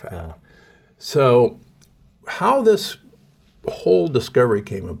 Burning more fat. Yeah. So how this whole discovery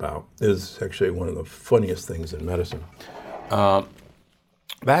came about is actually one of the funniest things in medicine.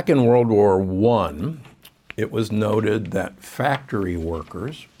 Back in World War I, it was noted that factory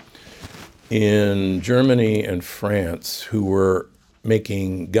workers in Germany and France who were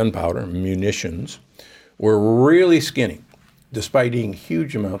making gunpowder, munitions, were really skinny, despite eating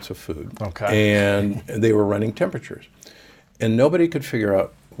huge amounts of food. Okay. And they were running temperatures. And nobody could figure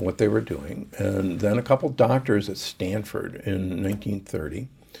out what they were doing. And then a couple doctors at Stanford in 1930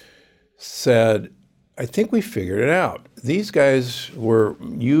 said, I think we figured it out. These guys were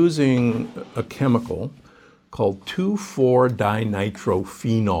using a chemical called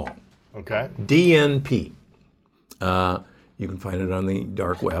 2,4-dinitrophenol, Okay. DNP. You can find it on the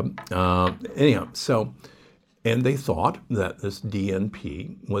dark web. Anyhow, so, and they thought that this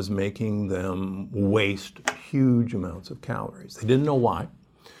DNP was making them waste huge amounts of calories. They didn't know why,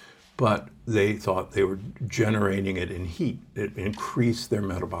 but they thought they were generating it in heat. It increased their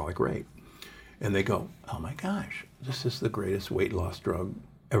metabolic rate. And they go, oh my gosh, this is the greatest weight loss drug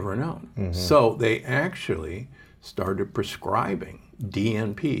ever known. So they actually started prescribing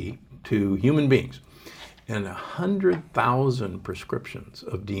DNP to human beings. And 100,000 prescriptions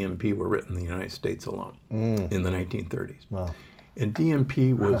of DNP were written in the United States alone in the 1930s. Wow. And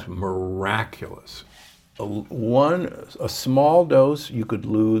DNP was miraculous. A small dose, you could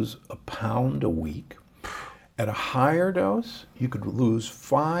lose a pound a week. At a higher dose, you could lose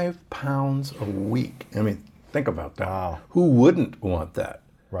 5 pounds a week. I mean, think about that. Wow. Who wouldn't want that?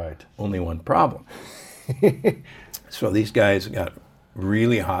 Right. Only one problem. So these guys got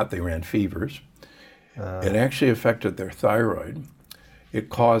really hot. They ran fevers. It actually affected their thyroid. It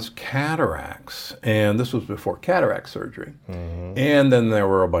caused cataracts, and this was before cataract surgery. And then there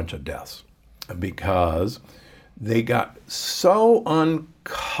were a bunch of deaths because they got so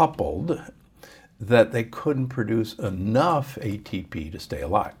uncoupled that they couldn't produce enough ATP to stay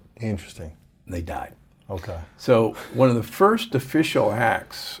alive. Interesting. They died. Okay. So one of the first official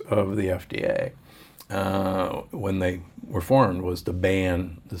acts of the FDA when they were formed was to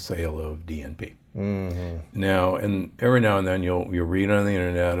ban the sale of DNP. Now, and every now and then you'll read on the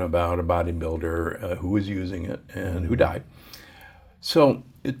internet about a bodybuilder who was using it and who died. So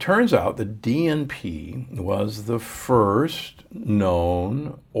it turns out that DNP was the first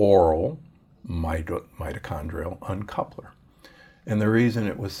known oral mitochondrial uncoupler. And the reason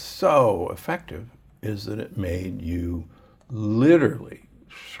it was so effective is that it made you literally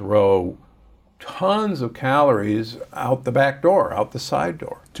throw tons of calories out the back door, out the side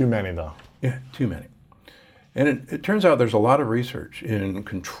door. Too many, though. Yeah, too many. And it turns out there's a lot of research in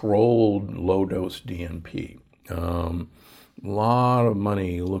controlled low-dose DNP. A lot of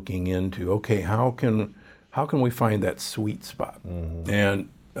money looking into, okay, how can we find that sweet spot? And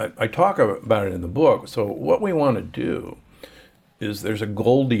I talk about it in the book. So what we want to do is there's a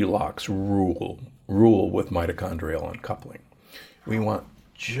Goldilocks rule with mitochondrial uncoupling. We want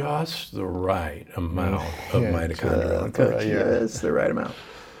just the right amount of mitochondrial uncoupling. Just the right amount.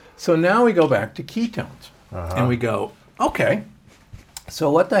 So now we go back to ketones. And we go, okay, so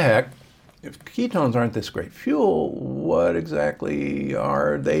what the heck? If ketones aren't this great fuel, what exactly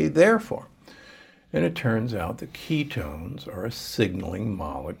are they there for? And it turns out that ketones are a signaling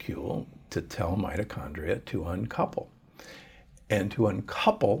molecule to tell mitochondria to uncouple. And to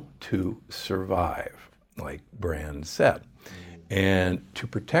uncouple to survive, like Brand said, and to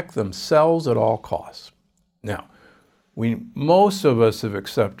protect themselves at all costs. Now, most of us have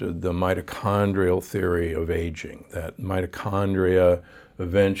accepted the mitochondrial theory of aging, that mitochondria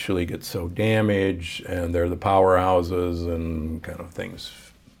eventually get so damaged and they're the powerhouses and kind of things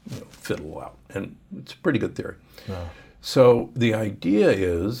fiddle out. And it's a pretty good theory. Yeah. So the idea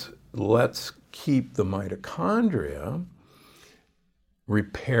is, let's keep the mitochondria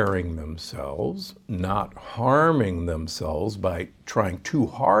repairing themselves, not harming themselves by trying too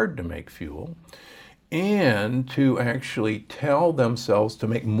hard to make fuel, and to actually tell themselves to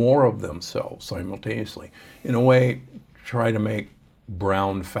make more of themselves simultaneously. In a way, try to make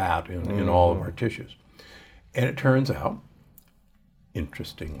brown fat in all of our tissues. And it turns out,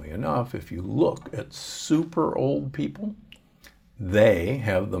 interestingly enough, if you look at super old people, they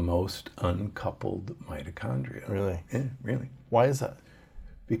have the most uncoupled mitochondria. Really? Yeah, really. Why is that?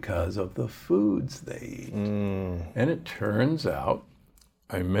 Because of the foods they eat. And it turns out,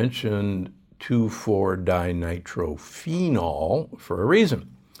 I mentioned 2,4-dinitrophenol for a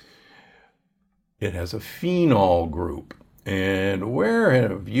reason. It has a phenol group. And where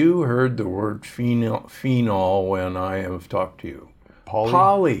have you heard the word phenol when I have talked to you?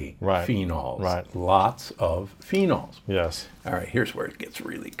 Polyphenols. Right. Lots of phenols. Yes. All right, here's where it gets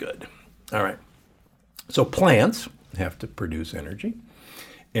really good. All right. So plants have to produce energy,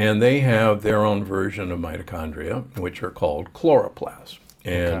 and they have their own version of mitochondria, which are called chloroplasts.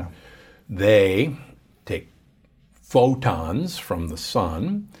 And they take photons from the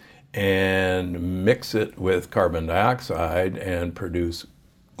sun and mix it with carbon dioxide and produce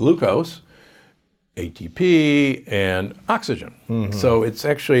glucose, ATP, and oxygen. So it's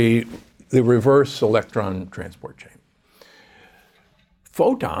actually the reverse electron transport chain.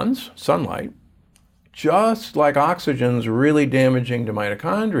 Photons, sunlight, just like oxygen's really damaging to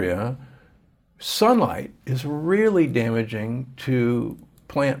mitochondria, sunlight is really damaging to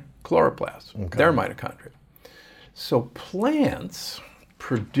plant chloroplasts, their mitochondria. So plants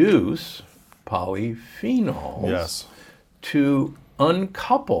produce polyphenols to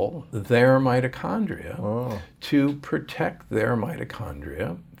uncouple their mitochondria to protect their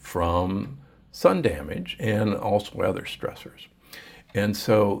mitochondria from sun damage and also other stressors. And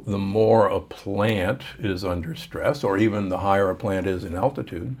so the more a plant is under stress, or even the higher a plant is in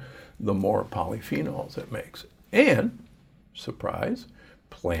altitude, the more polyphenols it makes. And, surprise,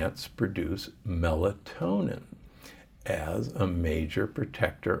 plants produce melatonin as a major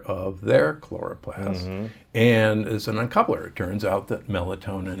protector of their chloroplasts and is an uncoupler. It turns out that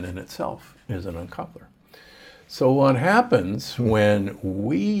melatonin in itself is an uncoupler. So what happens when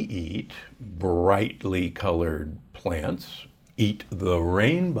we eat brightly colored plants, eat the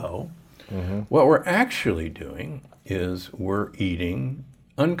rainbow, what we're actually doing is we're eating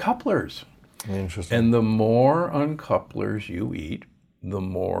uncouplers. Interesting. And the more uncouplers you eat, the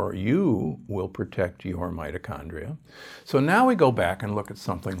more you will protect your mitochondria. So now we go back and look at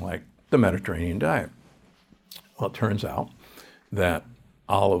something like the Mediterranean diet. Well, it turns out that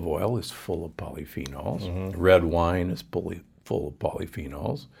olive oil is full of polyphenols. Red wine is full of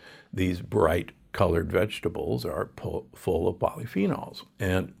polyphenols. These bright colored vegetables are full of polyphenols.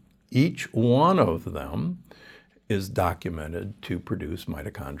 And each one of them is documented to produce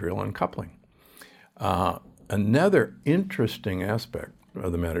mitochondrial uncoupling. Another interesting aspect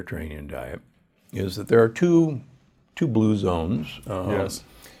of the Mediterranean diet is that there are two blue zones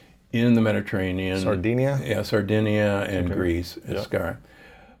in the Mediterranean. Sardinia? Yeah, Sardinia and Greece, Escara.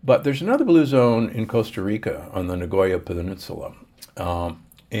 But there's another blue zone in Costa Rica on the Nagoya Peninsula.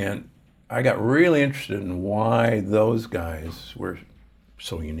 And I got really interested in why those guys were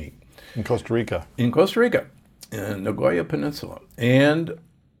so unique. In Costa Rica? In Costa Rica, in Nagoya Peninsula. And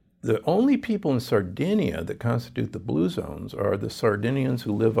the only people in Sardinia that constitute the blue zones are the Sardinians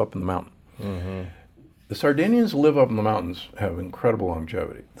who live up in the mountain. The Sardinians who live up in the mountains have incredible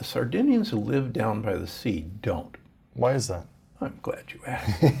longevity. The Sardinians who live down by the sea don't. Why is that? I'm glad you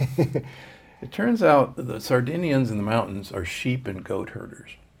asked. It turns out that the Sardinians in the mountains are sheep and goat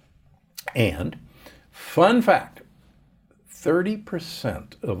herders. And, fun fact,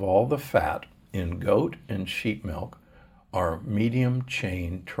 30% of all the fat in goat and sheep milk are medium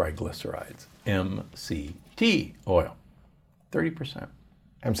chain triglycerides, MCT oil. 30%.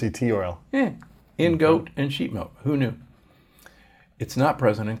 MCT oil? Yeah, in goat and sheep milk. Who knew? It's not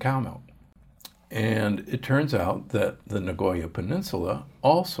present in cow milk. And it turns out that the Nagoya Peninsula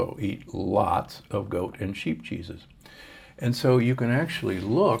also eat lots of goat and sheep cheeses. And so you can actually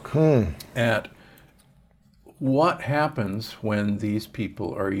look at what happens when these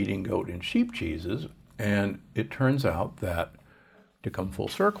people are eating goat and sheep cheeses. And it turns out that, to come full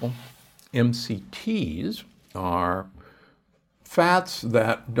circle, MCTs are fats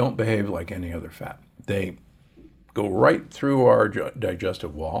that don't behave like any other fat. They go right through our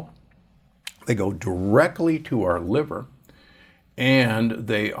digestive wall. They go directly to our liver, and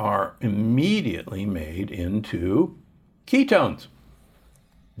they are immediately made into ketones.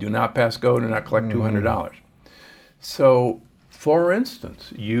 Do not pass go, do not collect $200. So, for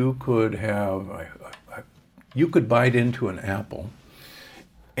instance, you could bite into an apple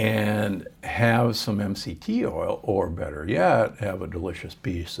and have some MCT oil, or better yet, have a delicious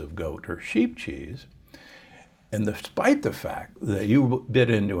piece of goat or sheep cheese. And despite the fact that you bit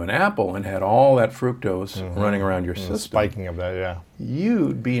into an apple and had all that fructose running around your system, spiking of that, yeah,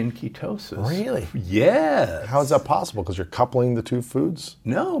 you'd be in ketosis. Really? Yes. How is that possible? Because you're coupling the two foods?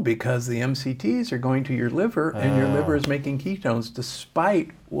 No, because the MCTs are going to your liver, and your liver is making ketones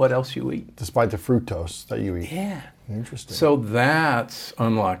despite what else you eat. Despite the fructose that you eat. Yeah. Interesting. So that's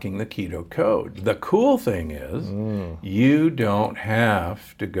unlocking the keto code. The cool thing is you don't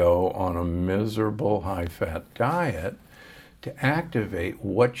have to go on a miserable high-fat diet to activate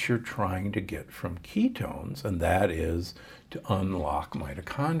what you're trying to get from ketones, and that is to unlock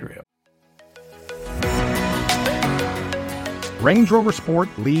mitochondria. Range Rover Sport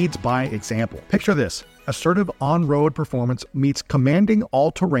leads by example. Picture this. Assertive on-road performance meets commanding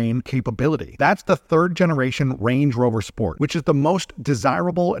all-terrain capability. That's the third-generation Range Rover Sport, which is the most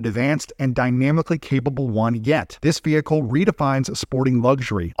desirable, advanced, and dynamically capable one yet. This vehicle redefines sporting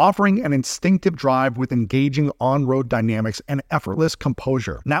luxury, offering an instinctive drive with engaging on-road dynamics and effortless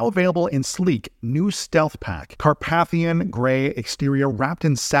composure. Now available in sleek, new Stealth Pack, Carpathian gray exterior wrapped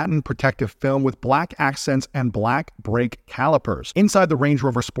in satin protective film with black accents and black brake calipers. Inside the Range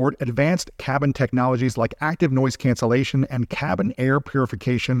Rover Sport, advanced cabin technologies like active noise cancellation and cabin air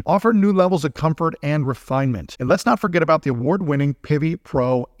purification offer new levels of comfort and refinement. And let's not forget about the award-winning Pivi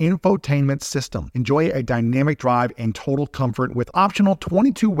Pro infotainment system. Enjoy a dynamic drive in total comfort with optional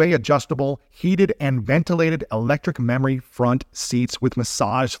 22-way adjustable, heated and ventilated electric memory front seats with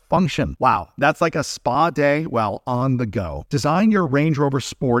massage function. Wow, that's like a spa day while on the go. Design your Range Rover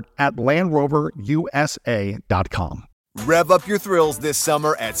Sport at LandRoverUSA.com. Rev up your thrills this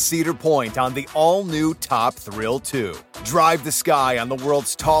summer at Cedar Point on the all-new Top Thrill 2. Drive the sky on the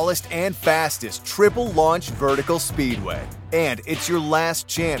world's tallest and fastest triple-launch vertical speedway. And it's your last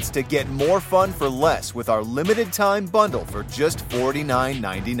chance to get more fun for less with our limited-time bundle for just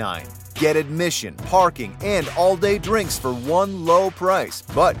 $49.99. Get admission, parking, and all-day drinks for one low price.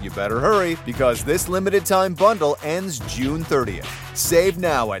 But you better hurry, because this limited-time bundle ends June 30th. Save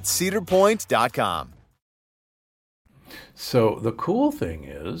now at cedarpoint.com. So the cool thing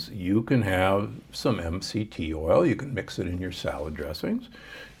is you can have some MCT oil. You can mix it in your salad dressings.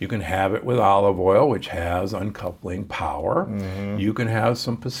 You can have it with olive oil, which has uncoupling power. You can have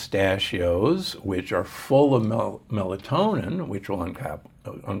some pistachios, which are full of melatonin, which will uncouple.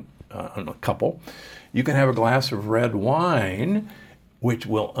 You can have a glass of red wine, which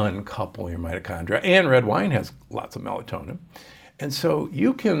will uncouple your mitochondria. And red wine has lots of melatonin. And so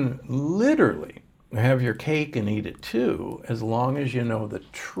you can literally have your cake and eat it too, as long as you know the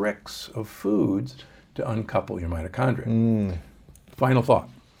tricks of foods to uncouple your mitochondria. Final thought.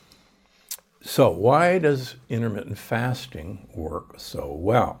 So why does intermittent fasting work so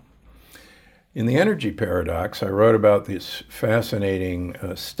well? In the energy paradox, I wrote about these fascinating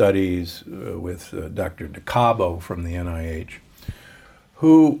studies with Dr. DeCabo from the NIH,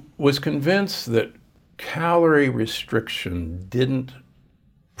 who was convinced that calorie restriction didn't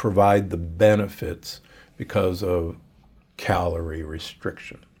provide the benefits because of calorie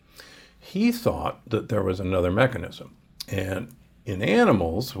restriction. He thought that there was another mechanism. And in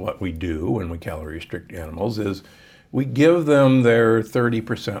animals, what we do when we calorie restrict animals is we give them their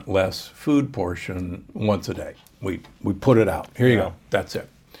 30% less food portion once a day. We put it out. Here you go. That's it.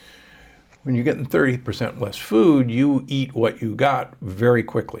 When you're getting 30% less food, you eat what you got very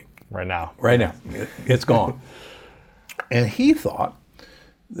quickly. Right now. It's gone. And he thought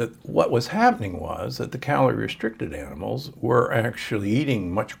that what was happening was that the calorie-restricted animals were actually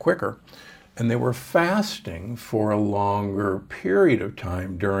eating much quicker, and they were fasting for a longer period of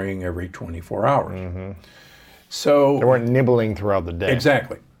time during every 24 hours. So they weren't nibbling throughout the day.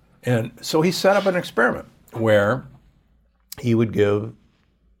 Exactly. And so he set up an experiment where he would give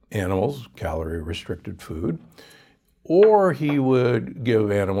animals calorie-restricted food, or he would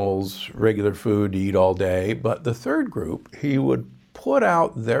give animals regular food to eat all day, but the third group, he would put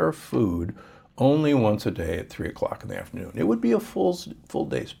out their food only once a day at 3 o'clock in the afternoon. It would be a full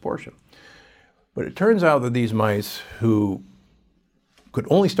day's portion. But it turns out that these mice who could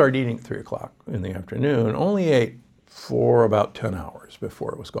only start eating at 3 o'clock in the afternoon only ate for about 10 hours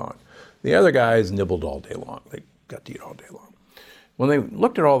before it was gone. The other guys nibbled all day long. They got to eat all day long. When they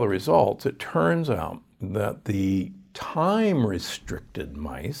looked at all the results, it turns out that the time-restricted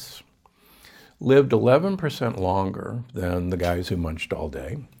mice lived 11% longer than the guys who munched all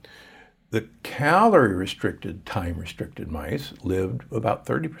day. The calorie-restricted, time-restricted mice lived about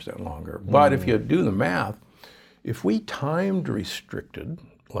 30% longer. But if you do the math, if we timed restricted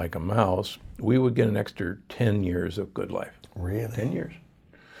like a mouse, we would get an extra 10 years of good life. Really? 10 years.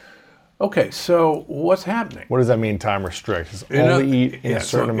 Okay, so what's happening? What does that mean, time restrict? It's only eat in a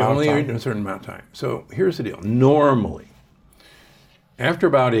certain amount of time? Only eat in a certain amount of time. So here's the deal. Normally, after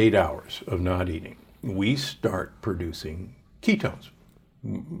about 8 hours of not eating, we start producing ketones,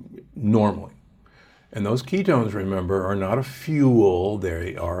 normally. And those ketones, remember, are not a fuel.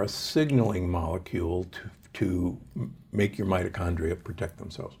 They are a signaling molecule to make your mitochondria protect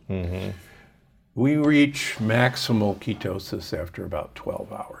themselves. Mm-hmm. We reach maximal ketosis after about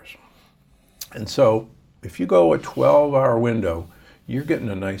 12 hours. And so if you go a 12-hour window, you're getting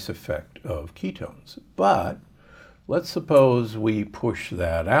a nice effect of ketones. But let's suppose we push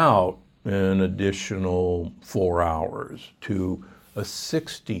that out an additional 4 hours to a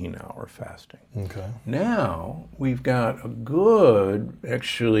 16-hour fasting. Okay. Now we've got a good,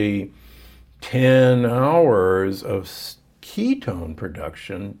 actually, 10 hours of ketone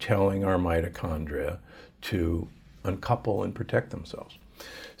production telling our mitochondria to uncouple and protect themselves.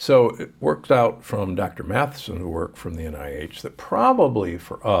 So it worked out from Dr. Matheson's work from the NIH that probably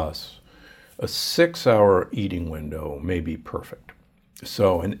for us, a 6-hour eating window may be perfect.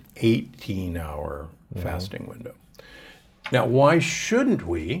 So an 18-hour fasting window. Now, why shouldn't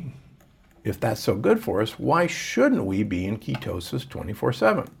we, if that's so good for us, why shouldn't we be in ketosis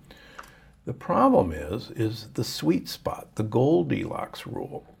 24/7? The problem is the sweet spot, the Goldilocks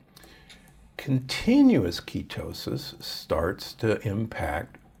rule. Continuous ketosis starts to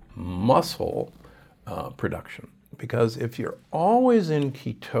impact muscle production, because if you're always in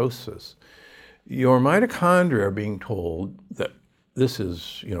ketosis, your mitochondria are being told that this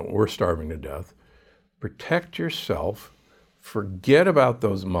is, we're starving to death. Protect yourself. Forget about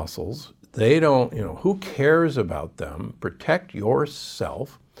those muscles. They don't, who cares about them? Protect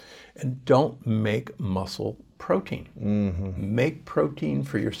yourself and don't make muscle protein. Mm-hmm. Make protein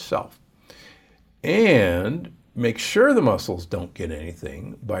for yourself. And make sure the muscles don't get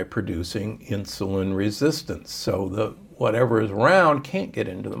anything by producing insulin resistance. So the whatever is around can't get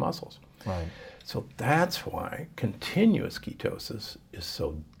into the muscles. Right. So that's why continuous ketosis is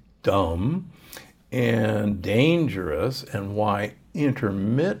so dumb and dangerous, and why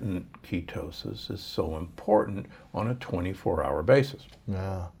intermittent ketosis is so important on a 24-hour basis.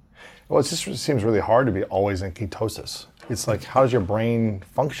 Yeah. Well, it just seems really hard to be always in ketosis. It's like, how does your brain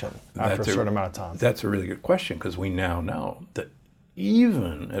function after a certain amount of time? That's a really good question, because we now know that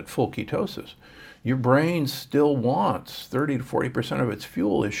even at full ketosis, your brain still wants 30 to 40% of its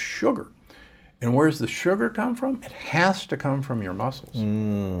fuel is sugar. And where's the sugar come from? It has to come from your muscles.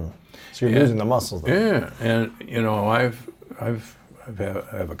 So you're losing the muscles then. Yeah, and I have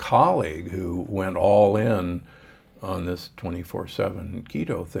a colleague who went all in on this 24/7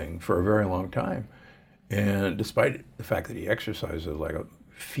 keto thing for a very long time. And despite the fact that he exercises like a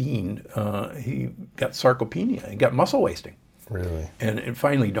fiend, he got sarcopenia, he got muscle wasting. Really? And it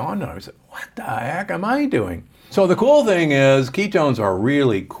finally dawned on him, I said, what the heck am I doing? So the cool thing is ketones are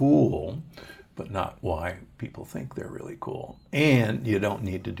really cool, but not why people think they're really cool. And you don't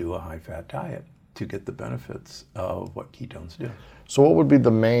need to do a high-fat diet to get the benefits of what ketones do. So what would be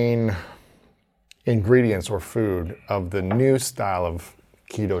the main ingredients or food of the new style of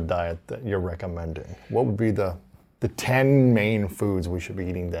keto diet that you're recommending? What would be the 10 main foods we should be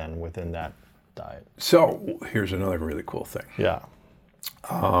eating then within that diet? So here's another really cool thing. Yeah.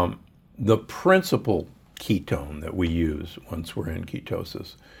 The principal ketone that we use once we're in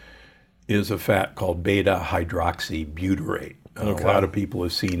ketosis is a fat called beta-hydroxybutyrate. Okay. A lot of people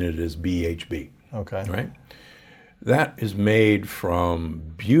have seen it as BHB. Okay. Right? That is made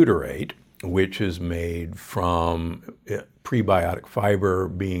from butyrate, which is made from prebiotic fiber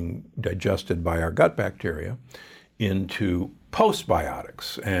being digested by our gut bacteria into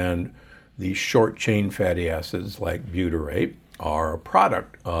postbiotics. And these short-chain fatty acids like butyrate are a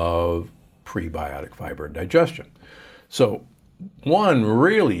product of prebiotic fiber digestion. So one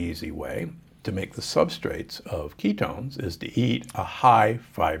really easy way to make the substrates of ketones is to eat a high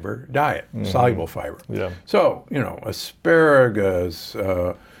fiber diet, soluble fiber. Yeah. So, asparagus,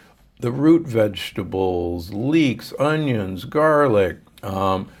 the root vegetables, leeks, onions, garlic,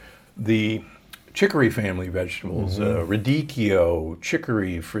 the chicory family vegetables, radicchio,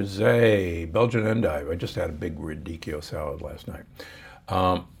 chicory, frisee, Belgian endive. I just had a big radicchio salad last night.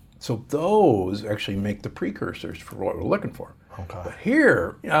 So those actually make the precursors for what we're looking for. Okay. But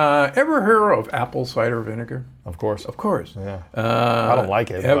here, ever hear of apple cider vinegar? Of course. Of course. Yeah. I don't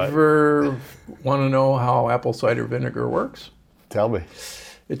like it. Ever want to know how apple cider vinegar works? Tell me.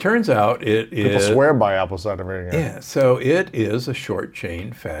 It turns out it is... People swear by apple cider vinegar. Yeah, so it is a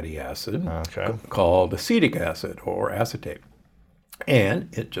short-chain fatty acid called acetic acid or acetate. And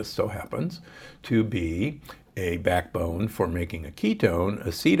it just so happens to be a backbone for making a ketone,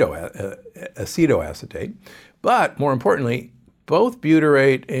 acetoacetate. But more importantly, both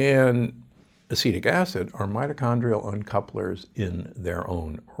butyrate and acetic acid are mitochondrial uncouplers in their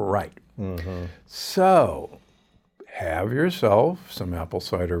own right. So have yourself some apple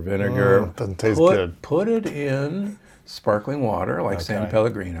cider vinegar. Doesn't taste good. Put it in sparkling water like San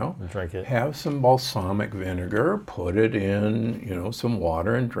Pellegrino. Drink it. Have some balsamic vinegar. Put it in, some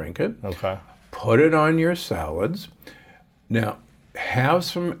water and drink it. Okay. Put it on your salads. Now, have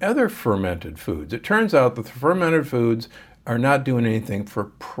some other fermented foods. It turns out that the fermented foods are not doing anything for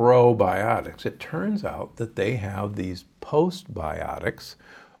probiotics. It turns out that they have these postbiotics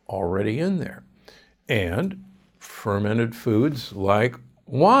already in there. And fermented foods like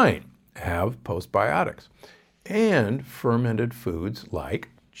wine have postbiotics. And fermented foods like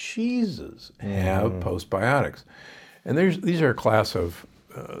cheeses have postbiotics. And these are a class of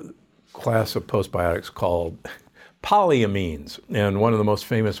postbiotics called polyamines, and one of the most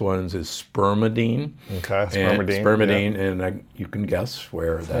famous ones is spermidine. Okay, spermidine. Spermidine, and you can guess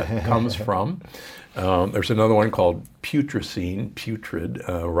where that comes from. There's another one called putrescine, putrid,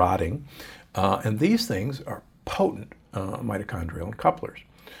 rotting, and these things are potent mitochondrial couplers.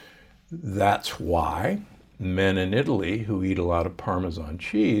 That's why men in Italy who eat a lot of Parmesan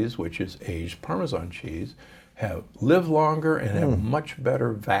cheese, which is aged Parmesan cheese, live longer and have much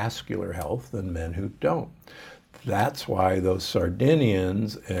better vascular health than men who don't. That's why those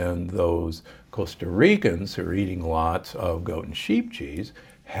Sardinians and those Costa Ricans who are eating lots of goat and sheep cheese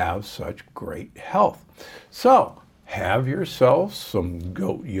have such great health. So have yourself some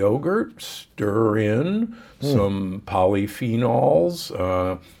goat yogurt, stir in some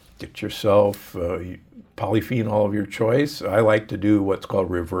polyphenols, get yourself polyphenol of your choice. I like to do what's called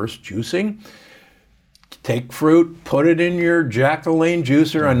reverse juicing. Take fruit, put it in your Jack-o'-lane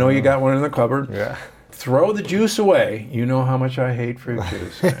juicer. I know you got one in the cupboard. Yeah. Throw the juice away. You know how much I hate fruit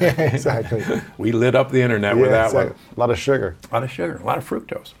juice. Exactly. We lit up the internet with that one. A lot of sugar. A lot of sugar, a lot of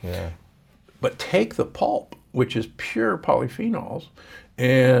fructose. Yeah. But take the pulp, which is pure polyphenols,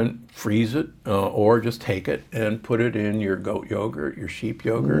 and freeze it, or just take it and put it in your goat yogurt, your sheep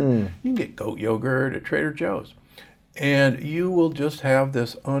yogurt. You can get goat yogurt at Trader Joe's. And you will just have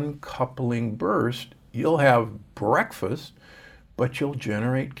this uncoupling burst. You'll have breakfast, but you'll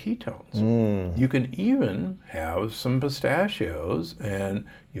generate ketones. You can even have some pistachios and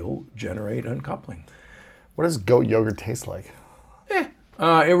you'll generate uncoupling. What does goat yogurt taste like? It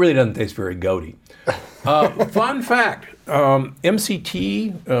really doesn't taste very goaty. Fun fact,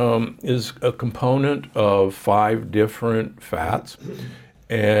 MCT is a component of 5 different fats,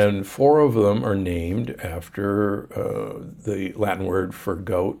 and 4 of them are named after the Latin word for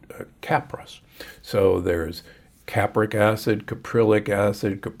goat, capras. So there's capric acid, caprylic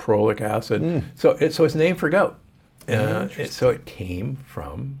acid, caprolic acid. So it's named for goat. So it came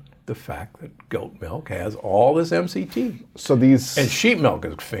from the fact that goat milk has all this MCT. So these... And sheep milk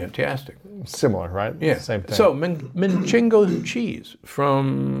is fantastic. Similar, right? Yeah. Same thing. So Menchingo cheese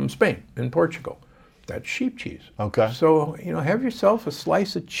from Spain and Portugal, that's sheep cheese. Okay. So, have yourself a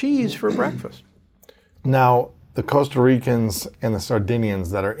slice of cheese for breakfast. Now, the Costa Ricans and the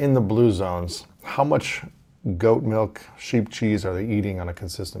Sardinians that are in the blue zones, how much goat milk, sheep cheese are they eating on a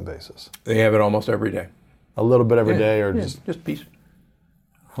consistent basis? They have it almost every day. A little bit every day, or just a piece.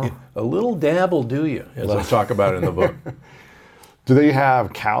 Yeah, a little dab will do you, as I talk about in the book. Do they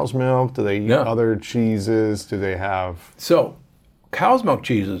have cow's milk? Do they eat No. other cheeses? Do they have... So, cow's milk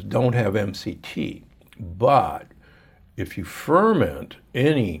cheeses don't have MCT, but if you ferment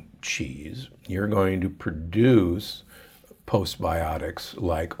any cheese, you're going to produce postbiotics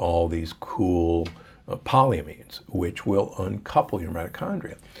like all these cool polyamines, which will uncouple your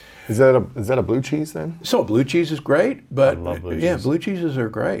mitochondria. Is that a blue cheese then? So blue cheese is great, but I love blue yeah, cheese. blue cheeses are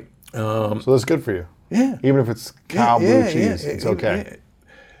great. So that's good for you. Yeah. Even if it's cow blue cheese, it's okay.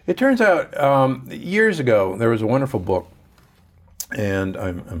 It turns out years ago there was a wonderful book, and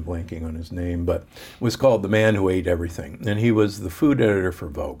I'm blanking on his name, but it was called The Man Who Ate Everything, and he was the food editor for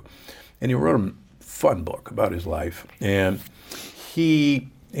Vogue, and he wrote a fun book about his life, and he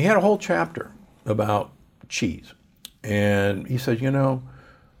had a whole chapter about cheese, and he said,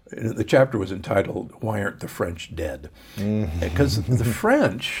 the chapter was entitled, "Why Aren't the French Dead?" Because the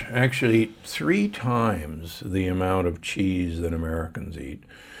French actually eat 3 times the amount of cheese that Americans eat,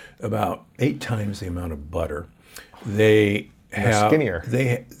 about 8 times the amount of butter. They They're skinnier.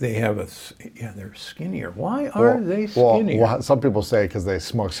 They have they're skinnier. Why are they skinnier? Well, some people say because they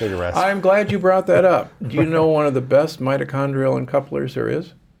smoke cigarettes. I'm glad you brought that up. Do you know one of the best mitochondrial uncouplers there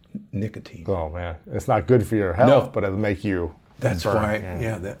is? Nicotine. Oh man, it's not good for your health, but it'll make you. That's burn. why,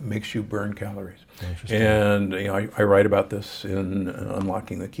 that makes you burn calories. And I write about this in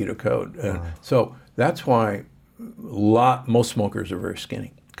Unlocking the Keto Code. So that's why most smokers are very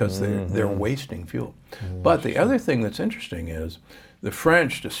skinny, because they're wasting fuel. But the other thing that's interesting is the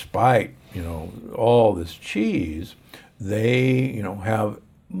French, despite all this cheese, they have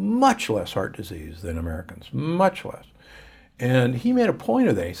much less heart disease than Americans, much less. And he made a point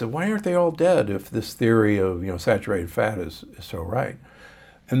of that. He said, why aren't they all dead if this theory of saturated fat is so right?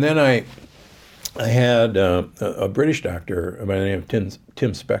 And then I had a British doctor by the name of Tim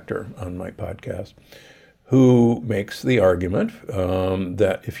Spector on my podcast, who makes the argument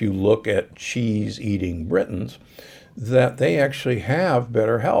that if you look at cheese-eating Britons, that they actually have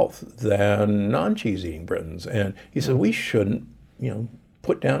better health than non-cheese-eating Britons. And he said, we shouldn't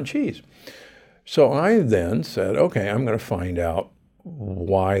put down cheese. So I then said, okay, I'm going to find out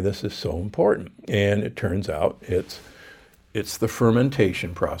why this is so important. And it turns out it's the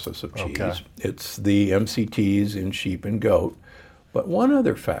fermentation process of cheese. Okay. It's the MCTs in sheep and goat. But one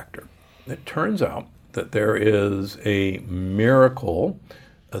other factor, it turns out that there is a miracle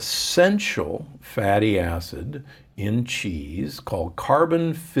essential fatty acid in cheese called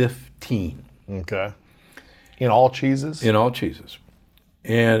carbon 15. Okay. In all cheeses? In all cheeses.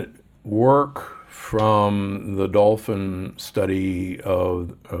 And work from the dolphin study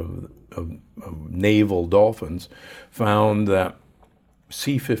of naval dolphins found that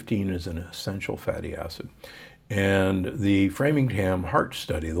C15 is an essential fatty acid. And the Framingham heart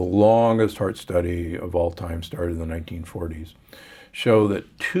study, the longest heart study of all time, started in the 1940s, show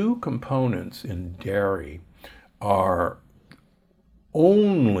that 2 components in dairy are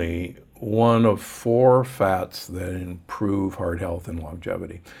only one of 4 fats that improve heart health and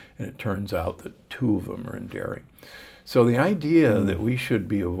longevity. And it turns out that 2 of them are in dairy. So the idea that we should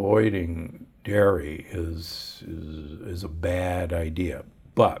be avoiding dairy is a bad idea.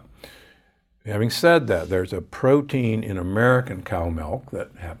 But having said that, there's a protein in American cow milk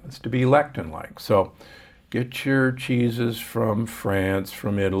that happens to be lectin-like. So get your cheeses from France,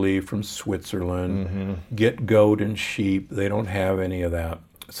 from Italy, from Switzerland. Get goat and sheep. They don't have any of that.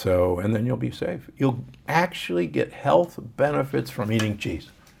 So, and then you'll be safe. You'll actually get health benefits from eating cheese.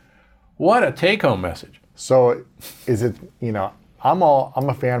 What a take-home message. So, is it, I'm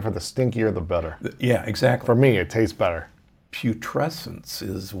a fan for the stinkier the better. Yeah, exactly. For me, it tastes better. Putrescence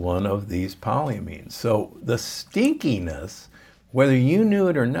is one of these polyamines. So the stinkiness, whether you knew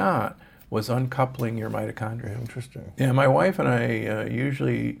it or not, was uncoupling your mitochondria. Interesting. Yeah, my wife and I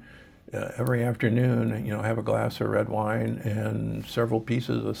usually every afternoon, have a glass of red wine and several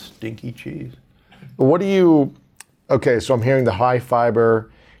pieces of stinky cheese. Okay, so I'm hearing the high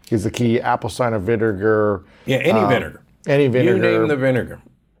fiber is the key, apple cider vinegar. Yeah, any vinegar. Any vinegar. You name the vinegar.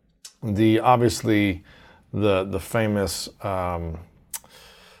 Obviously, the famous olive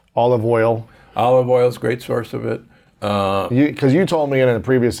oil. Olive oil is a great source of it. Because you told me in a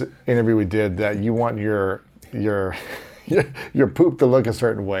previous interview we did that you want your poop to look a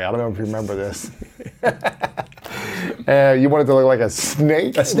certain way. I don't know if you remember this. You want it to look like a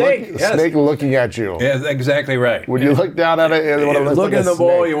snake. A snake, yes. A snake looking at you. Yeah, exactly right. When you look down at it, look in the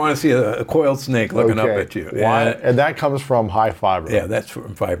bowl, you want to see a coiled snake looking up at you. Why? And that comes from high fiber. Yeah, that's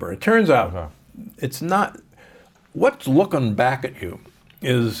from fiber. It turns out it's not. What's looking back at you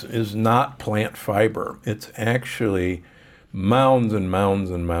is not plant fiber. It's actually mounds and mounds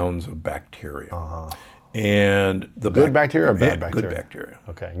and mounds of bacteria. And the good bacteria or bad bacteria? Good bacteria.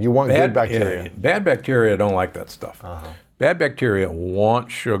 Okay. You want good bacteria. Bad bacteria don't like that stuff. Bad bacteria want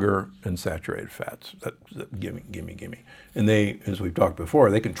sugar and saturated fats. Gimme. And they, as we've talked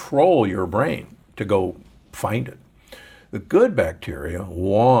before, they control your brain to go find it. The good bacteria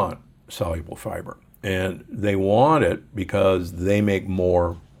want soluble fiber. And they want it because they make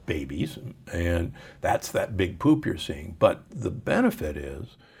more babies. And that's that big poop you're seeing. But the benefit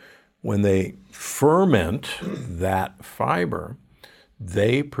is, when they ferment that fiber,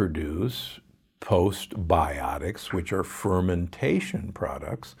 they produce postbiotics, which are fermentation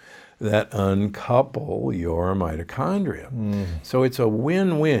products that uncouple your mitochondria. So it's a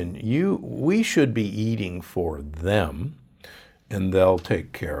win-win. We should be eating for them, and they'll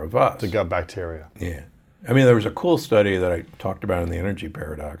take care of us. The gut bacteria. Yeah. I mean, there was a cool study that I talked about in the energy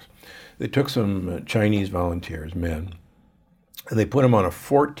paradox. They took some Chinese volunteers, men, and they put them on a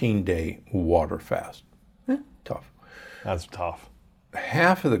 14-day water fast. Tough. That's tough.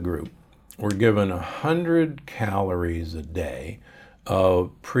 Half of the group were given 100 calories a day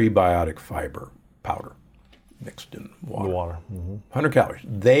of prebiotic fiber powder mixed in water. 100 calories.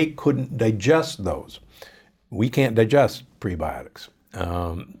 They couldn't digest those. We can't digest prebiotics.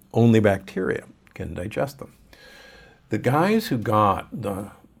 Only bacteria can digest them. The guys who got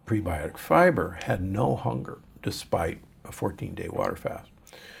the prebiotic fiber had no hunger despite a 14-day water fast.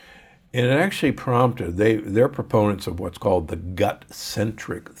 And it actually prompted, they're proponents of what's called the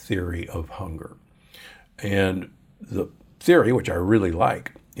gut-centric theory of hunger. And the theory, which I really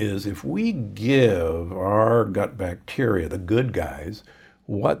like, is if we give our gut bacteria, the good guys,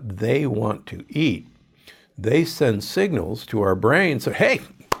 what they want to eat, they send signals to our brain, say, hey,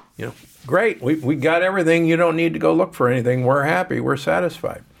 great, we got everything, you don't need to go look for anything, we're happy, we're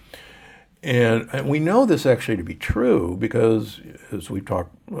satisfied. And we know this actually to be true because, as we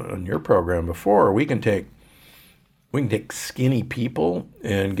talked on your program before, we can take skinny people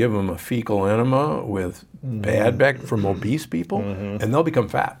and give them a fecal enema with bad from obese people, and they'll become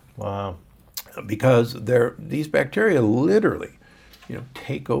fat. Wow! Because these bacteria literally,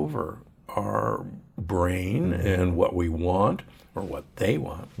 take over our brain and what we want or what they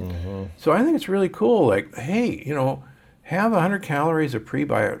want. So I think it's really cool. Like, hey, have 100 calories of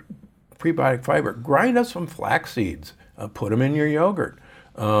prebiotic fiber. Grind up some flax seeds. Put them in your yogurt.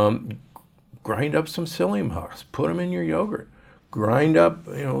 Grind up some psyllium husks. Put them in your yogurt. Grind up,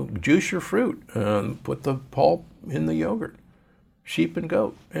 juice your fruit. Put the pulp in the yogurt. Sheep and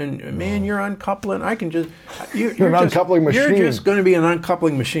goat. And man, you're uncoupling. I can just... You're an uncoupling machine. You're just going to be an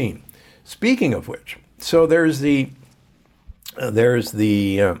uncoupling machine. Speaking of which, so there's a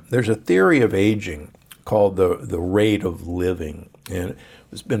theory of aging called the rate of living, and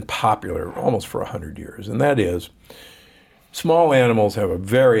it's been popular almost for 100 years, and that is small animals have a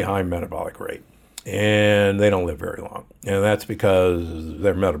very high metabolic rate, and they don't live very long, and that's because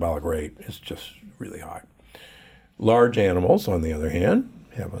their metabolic rate is just really high. Large animals, on the other hand,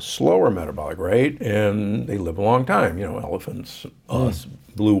 have a slower metabolic rate, and they live a long time. Elephants, us,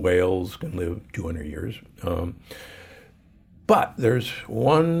 blue whales can live 200 years. But there's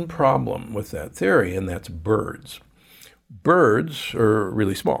one problem with that theory, and that's birds. Birds are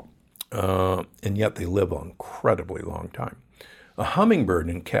really small, and yet they live an incredibly long time. A hummingbird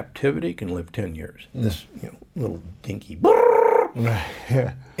in captivity can live 10 years. This little dinky,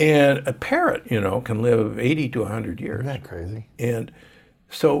 and a parrot, can live 80 to 100 years. Isn't that crazy? And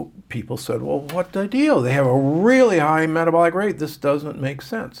so people said, well, what's the deal? They have a really high metabolic rate. This doesn't make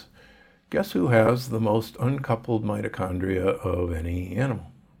sense. Guess who has the most uncoupled mitochondria of any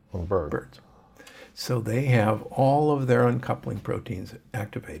animal? Birds. So they have all of their uncoupling proteins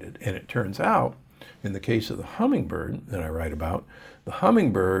activated. And it turns out, in the case of the hummingbird that I write about, the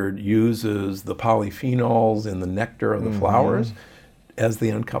hummingbird uses the polyphenols in the nectar of the flowers as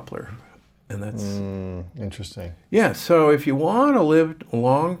the uncoupler. And that's... interesting. Yeah, so if you want to live a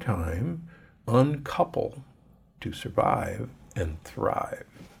long time, uncouple to survive and thrive.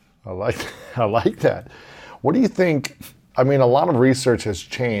 I like that. What do you think? I mean, a lot of research has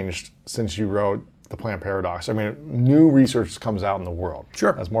changed since you wrote The Plant Paradox. I mean, new research comes out in the world.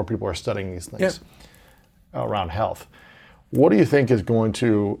 Sure. As more people are studying these things around health. What do you think is going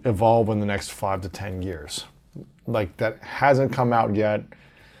to evolve in the next 5 to 10 years? Like, that hasn't come out yet,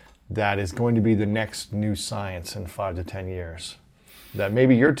 that is going to be the next new science in 5 to 10 years? That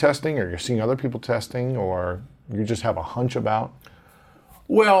maybe you're testing, or you're seeing other people testing, or you just have a hunch about?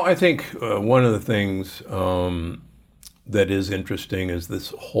 Well, I think one of the things that is interesting is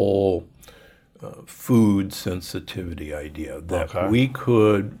this whole food sensitivity idea, that we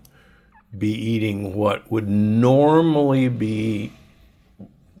could be eating what would normally be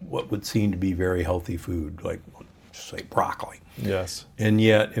what would seem to be very healthy food, like, say, broccoli. Yes. And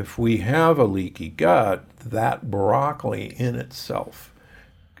yet, if we have a leaky gut, that broccoli in itself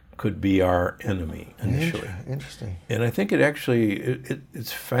could be our enemy initially. Interesting. And I think it actually,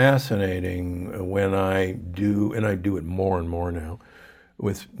 it's fascinating when I do, and I do it more and more now,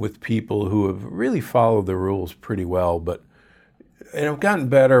 with people who have really followed the rules pretty well, but and have gotten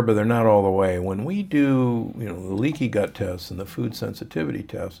better, but they're not all the way. When we do, the leaky gut tests and the food sensitivity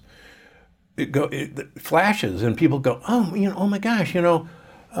tests, it flashes, and people go, oh my gosh,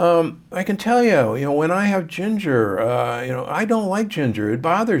 I can tell you, when I have ginger, I don't like ginger. It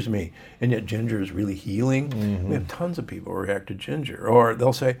bothers me. And yet ginger is really healing. We have tons of people who react to ginger. Or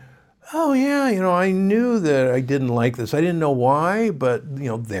they'll say, oh yeah, I knew that I didn't like this. I didn't know why, but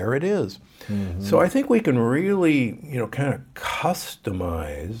there it is. So I think we can really, kind of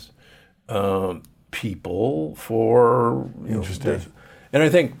customize people for, Interesting. And I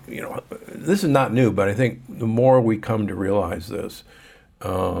think, this is not new, but I think the more we come to realize this,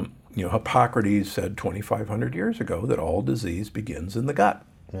 Hippocrates said 2,500 years ago that all disease begins in the gut.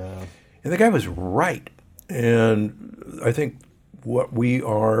 Yeah. And the guy was right. And I think what we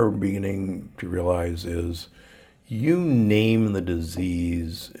are beginning to realize is you name the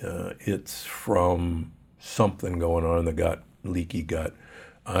disease, it's from something going on in the gut, leaky gut.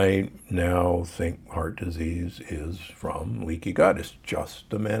 I now think heart disease is from leaky gut. It's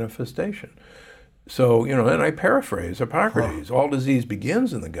just a manifestation. So, and I paraphrase Hippocrates, all disease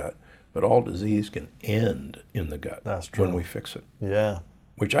begins in the gut, but all disease can end in the gut. That's true. When we fix it. Yeah.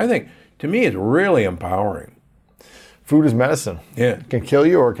 Which I think, to me, is really empowering. Food is medicine. Yeah. It can kill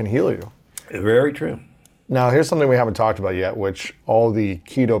you or it can heal you. Very true. Now, here's something we haven't talked about yet, which all the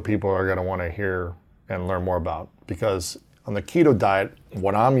keto people are going to want to hear and learn more about. Because on the keto diet,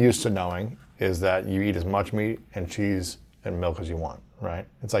 what I'm used to knowing is that you eat as much meat and cheese and milk as you want, right?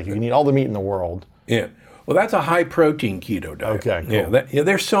 It's like you can eat all the meat in the world. Yeah. Well, that's a high-protein keto diet. Okay, cool. Yeah,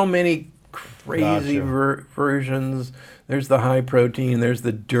 there's so many crazy versions. There's the high-protein, there's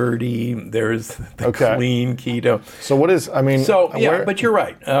the dirty, there's the clean keto. So what is, but you're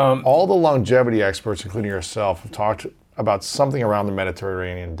right. All the longevity experts, including yourself, have talked about something around the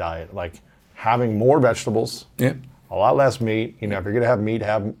Mediterranean diet, like having more vegetables, a lot less meat. If you're going to have meat,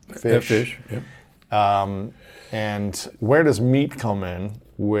 have fish. Have fish, yeah. And where does meat come in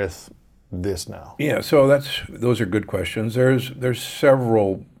with this now? Yeah, so those are good questions. There's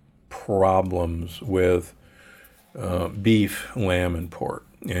several problems with beef, lamb, and pork.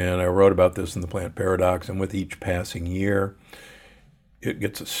 And I wrote about this in The Plant Paradox, and with each passing year, it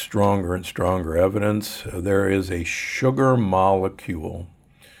gets stronger and stronger evidence. There is a sugar molecule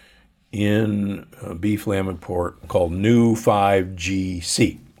in beef, lamb, and pork called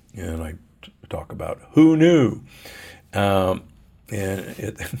Nu-5GC. And I talk about who knew.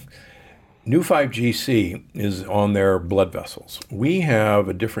 Nu-5GC is on their blood vessels. We have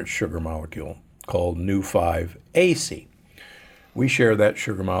a different sugar molecule called Nu-5AC. We share that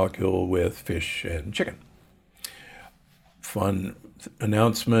sugar molecule with fish and chicken. Fun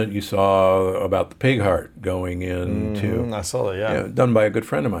announcement you saw about the pig heart going into... I saw that, yeah. Done by a good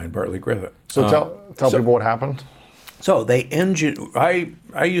friend of mine, Bartley Griffith. So tell people what happened. So they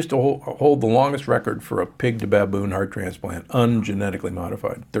I used to hold the longest record for a pig to baboon heart transplant, ungenetically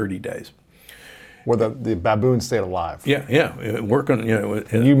modified, 30 days. Where the baboon stayed alive. Yeah, working.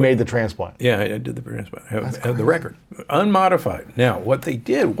 And you made the transplant. Yeah, I did the transplant. I have the record, unmodified. Now, what they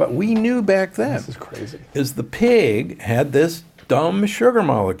did, what we knew back then, this is crazy, is the pig had this dumb sugar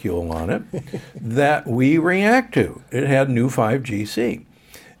molecule on it that we react to. It had Nu-5GC,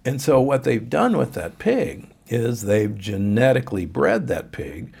 and so what they've done with that pig is they've genetically bred that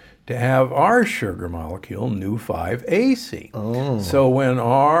pig to have our sugar molecule, Nu-5AC. Oh. So when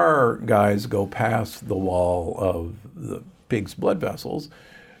our guys go past the wall of the pig's blood vessels,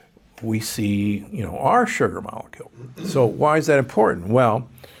 we see, our sugar molecule. So why is that important? Well,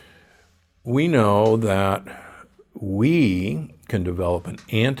 we know that we can develop an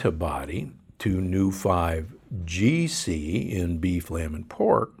antibody to Nu-5GC in beef, lamb, and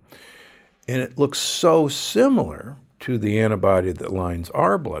pork, and it looks so similar to the antibody that lines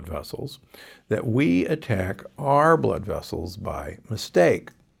our blood vessels that we attack our blood vessels by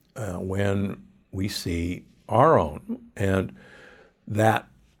mistake when we see our own. And that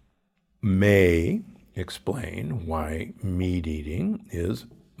may explain why meat eating is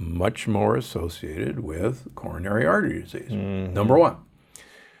much more associated with coronary artery disease. Mm-hmm. Number one.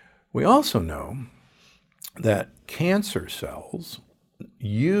 We also know that cancer cells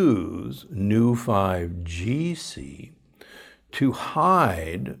use Nu-5GC to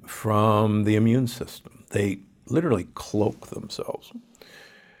hide from the immune system. They literally cloak themselves.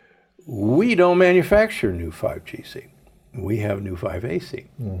 We don't manufacture Nu-5GC. We have Nu-5AC.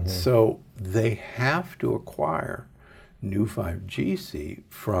 Mm-hmm. So they have to acquire Nu-5GC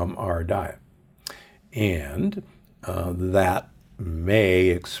from our diet. And that may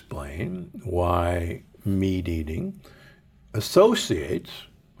explain why meat eating associates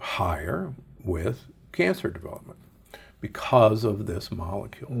higher with cancer development because of this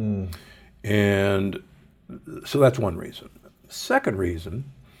molecule. Mm. And so that's one reason. Second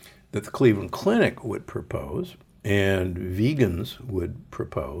reason that the Cleveland Clinic would propose and vegans would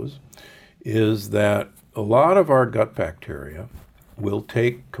propose is that a lot of our gut bacteria will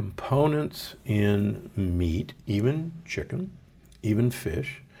take components in meat, even chicken, even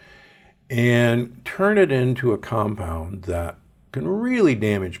fish, and turn it into a compound that can really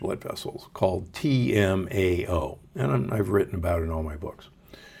damage blood vessels called TMAO. And I've written about it in all my books.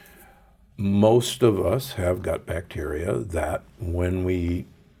 Most of us have gut bacteria that, when we eat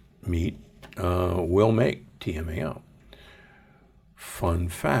meat, will make TMAO. Fun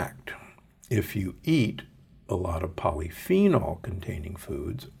fact, if you eat a lot of polyphenol-containing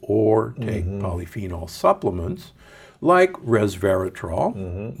foods or take polyphenol supplements like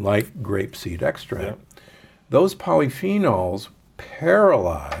resveratrol, like grapeseed extract, those polyphenols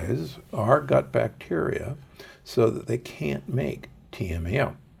paralyze our gut bacteria so that they can't make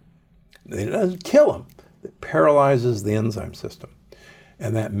TMAO. It doesn't kill them, it paralyzes the enzyme system.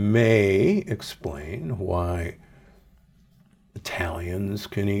 And that may explain why Italians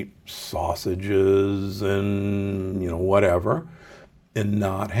can eat sausages and whatever and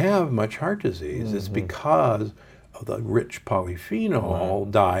not have much heart disease. It's because of the rich polyphenol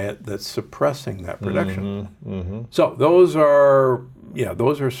diet that's suppressing that production. So those are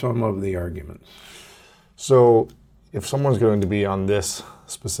some of the arguments. So if someone's going to be on this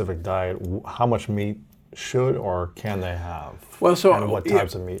specific diet, how much meat should or can they have? Well, so and what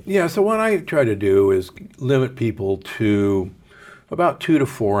types of meat? Yeah, so what I try to do is limit people to about 2 to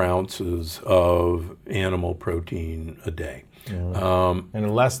 4 ounces of animal protein a day. And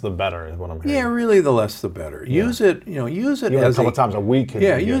the less the better is what I'm hearing. Yeah, really, the less the better. Use it as a couple times a week.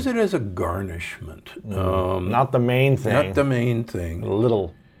 Yeah, use it as a garnishment. Not the main thing. Not the main thing. A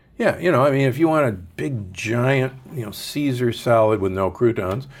little. Yeah, if you want a big giant, Caesar salad with no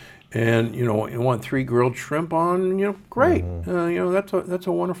croutons, and you want 3 grilled shrimp on, great. That's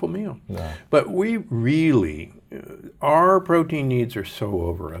a wonderful meal. Yeah. But we really, our protein needs are so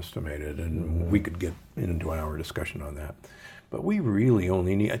overestimated, and we could get into an hour discussion on that. But we really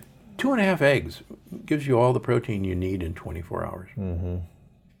only need 2.5 eggs gives you all the protein you need in 24 hours. You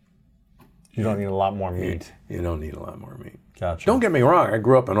don't need a lot more meat. You don't need a lot more meat. Gotcha. Don't get me wrong. I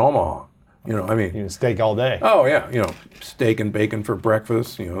grew up in Omaha. You can steak all day. Oh yeah, steak and bacon for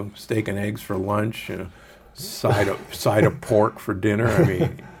breakfast. Steak and eggs for lunch. Side of pork for dinner. I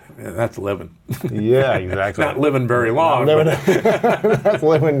mean, that's living. Yeah, exactly. Not living very long. That's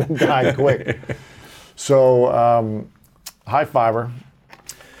living to die quick. So high fiber.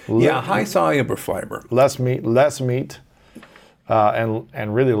 High soluble fiber. Less meat,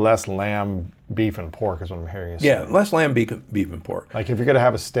 and really less lamb, beef, and pork is what I'm hearing you say. Yeah, less lamb, beef, and pork. Like if you're going to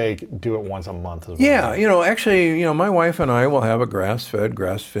have a steak, do it once a month. Yeah, actually, my wife and I will have a grass-fed,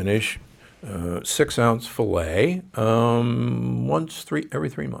 grass-finished 6-ounce fillet every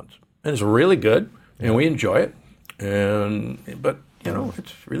 3 months, and it's really good, and we enjoy it. But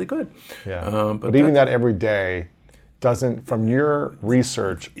it's really good. Yeah. But eating that every day doesn't, from your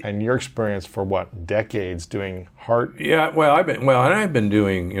research and your experience for what, decades doing heart? Yeah, I've been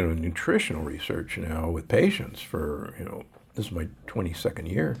doing, nutritional research now with patients for, this is my 22nd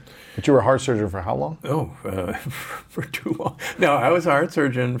year. But you were a heart surgeon for how long? Oh, for too long. No, I was a heart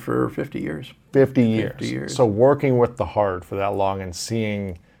surgeon for 50 years. 50 years. 50 years. So working with the heart for that long and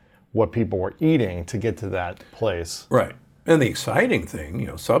seeing what people were eating to get to that place. Right. And the exciting thing,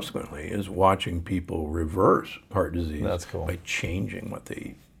 subsequently, is watching people reverse heart disease. That's cool. By changing what they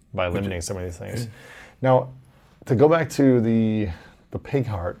eat. By eliminating some of these things. Now, to go back to the pig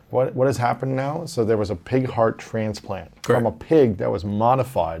heart, what has happened now? So there was a pig heart transplant from a pig that was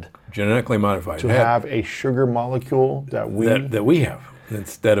modified. Genetically modified. To have a sugar molecule that we have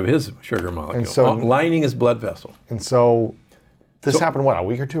instead of his sugar molecule. And so, lining his blood vessel. And so this happened, a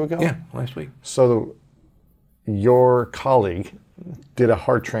week or two ago? Yeah, last week. So your colleague did a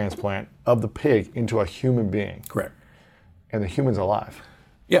heart transplant of the pig into a human being. Correct. And the human's alive.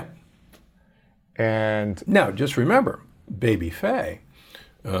 Yeah. And now, just remember, baby Faye,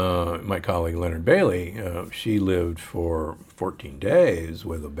 my colleague Leonard Bailey, she lived for 14 days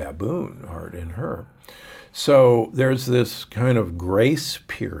with a baboon heart in her. So there's this kind of grace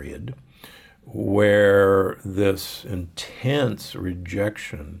period where this intense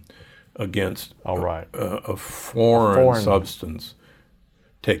rejection against a foreign substance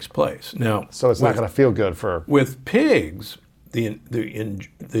takes place. Now, so it's not going to feel good for with pigs.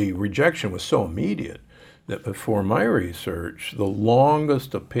 The rejection was so immediate that before my research, the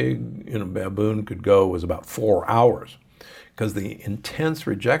longest a pig in a baboon could go was about 4 hours, because the intense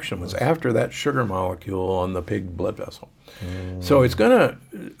rejection was after that sugar molecule on the pig blood vessel. So it's gonna.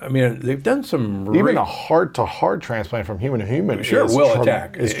 They've done some even a heart-to-heart transplant from human to human.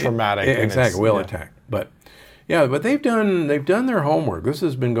 Attack is traumatic. Exactly, attack. But they've done their homework. This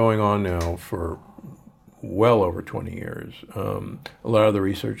has been going on now for well over 20 years. A lot of the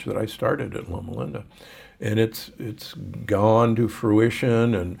research that I started at Loma Linda, and it's gone to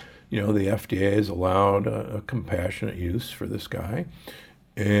fruition, and the FDA has allowed a compassionate use for this guy.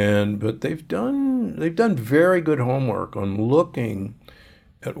 But they've done very good homework on looking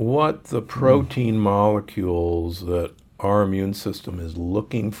at what the protein molecules that our immune system is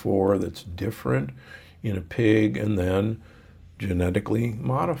looking for that's different in a pig, and then genetically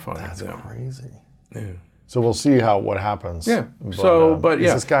modifying That's them. crazy. Yeah. So we'll see what happens. Yeah. But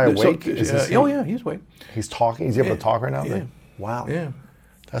is this guy awake? Oh yeah, he's awake. He's talking. He's able to talk right now. Yeah. Wow. Yeah.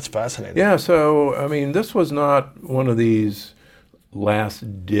 That's fascinating. Yeah. So I mean, this was not one of these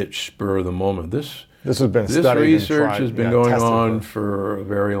last-ditch spur of the moment. This has been this studied. research has been going on for. for a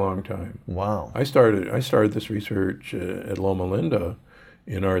very long time. Wow. I started this research at Loma Linda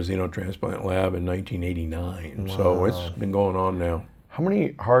in our xenotransplant lab in 1989. Wow. So it's been going on now. How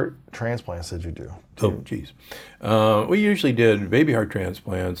many heart transplants did you do? Oh, geez. We usually did baby heart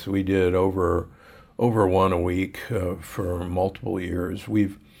transplants. We did over one a week for multiple years.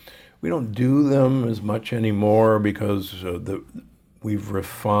 We don't do them as much anymore because we've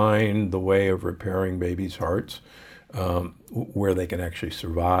refined the way of repairing babies' hearts, where they can actually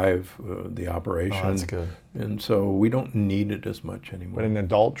survive the operation. Oh, that's good. And so we don't need it as much anymore. But in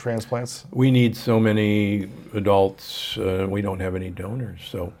adult transplants? We need so many adults. We don't have any donors.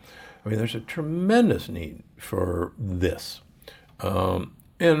 So, I mean, there's a tremendous need for this.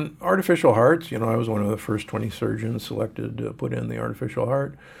 And artificial hearts, I was one of the first 20 surgeons selected to put in the artificial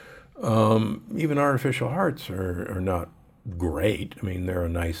heart. Even artificial hearts are not great. I mean, they're a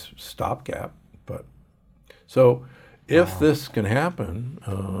nice stopgap. But so if this can happen,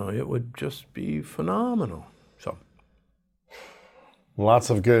 it would just be phenomenal. So lots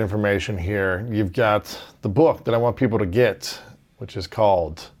of good information here. You've got the book that I want people to get, which is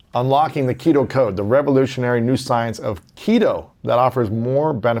called Unlocking the Keto Code, the revolutionary new science of keto that offers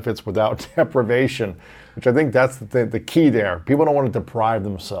more benefits without deprivation, which I think that's the key there. People don't want to deprive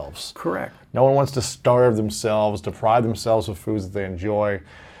themselves. correct. No one wants to starve themselves, deprive themselves of foods that they enjoy.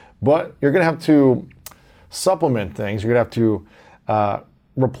 But you're going to have to supplement things. You're going to have to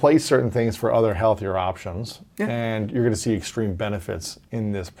replace certain things for other healthier options. Yeah. And you're going to see extreme benefits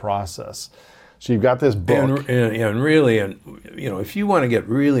in this process. So you've got this book. And really, if you want to get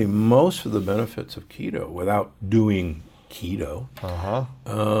really most of the benefits of keto without doing keto,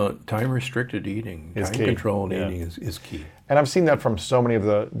 time-restricted eating, time-controlled eating is key. And I've seen that from so many of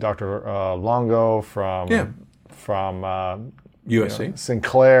the Dr. Longo, from USC.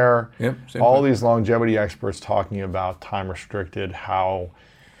 Sinclair, all these longevity experts talking about time-restricted, how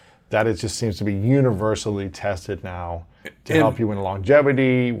that it just seems to be universally tested now to help you in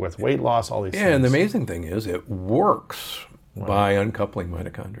longevity, with weight loss, all these things. Yeah, and the amazing thing is it works by uncoupling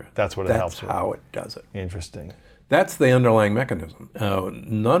mitochondria. That's what it helps with. That's how it does it. Interesting. That's the underlying mechanism.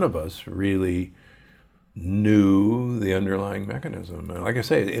 None of us really knew the underlying mechanism. Like I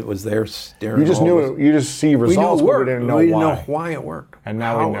say, it was there staring. You just knew it. You just see results, but we didn't know why. We didn't know why it worked. And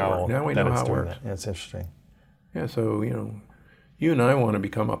now we know. Now we know how it works. That's interesting. Yeah, so you and I want to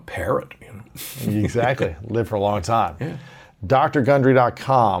become a parrot. Exactly. Live for a long time. Yeah.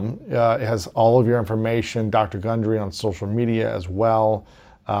 drgundry.com has all of your information. Dr. Gundry on social media as well.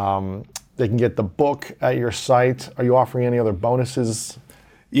 They can get the book at your site. Are you offering any other bonuses?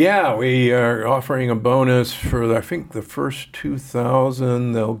 Yeah, we are offering a bonus for, I think, the first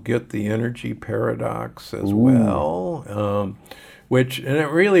 2,000. They'll get the energy paradox as well. And it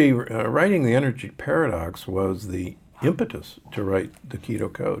really, writing the energy paradox was the impetus to write the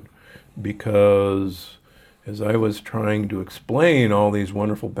Keto Code, because as I was trying to explain all these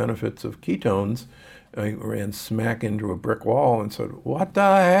wonderful benefits of ketones, I ran smack into a brick wall and said, what the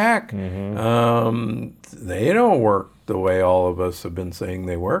heck? They don't work the way all of us have been saying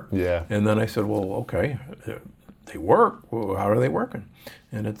they work. Yeah. And then I said, well, okay, they work. Well, how are they working?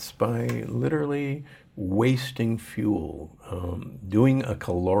 And it's by literally wasting fuel, doing a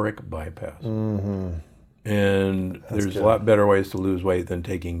caloric bypass. And there's a lot better ways to lose weight than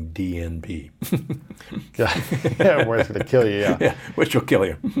taking DNP. Yeah, where it's going to kill you, yeah, which will kill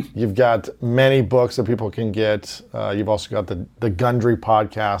you. You've got many books that people can get. You've also got the Gundry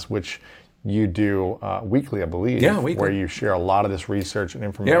podcast, which you do weekly, I believe. Yeah, weekly. Where you share a lot of this research and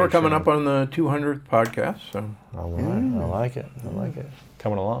information. Yeah, we're coming up on the 200th podcast. So. All right, I like it.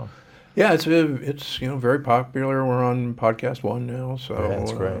 Coming along. Yeah, it's very popular. We're on podcast 1 now, so yeah,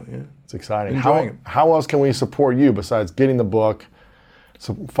 that's great. Yeah. It's exciting. Enjoying it. How else can we support you besides getting the book,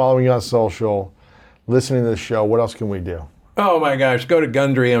 following you on social, listening to the show? What else can we do? Oh my gosh, go to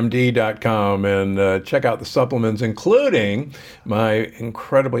GundryMD.com and check out the supplements, including my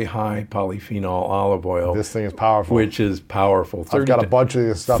incredibly high polyphenol olive oil. This thing is powerful. Which is powerful. I've got a bunch of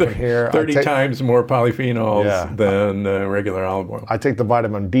this stuff in here. 30 times more polyphenols than regular olive oil. I take the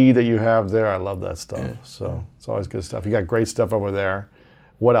vitamin D that you have there. I love that stuff. So it's always good stuff. You got great stuff over there.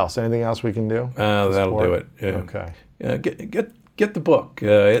 What else? Anything else we can do? That'll do it. Yeah. Okay. Get the book.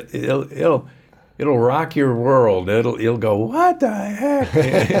 It'll rock your world. You'll go, what the heck?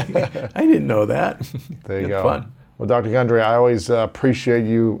 I didn't know that. There you go. Fun. Well, Dr. Gundry, I always appreciate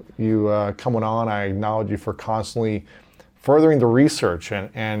you coming on. I acknowledge you for constantly furthering the research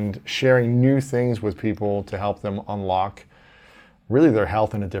and sharing new things with people to help them unlock really their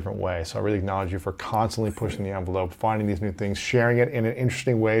health in a different way. So I really acknowledge you for constantly pushing the envelope, finding these new things, sharing it in an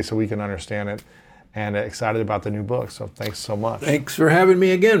interesting way so we can understand it, and excited about the new book. So thanks so much. Thanks for having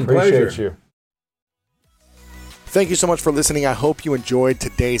me again. Appreciate Pleasure. you. Thank you so much for listening. I hope you enjoyed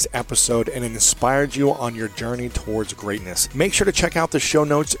today's episode and it inspired you on your journey towards greatness. Make sure to check out the show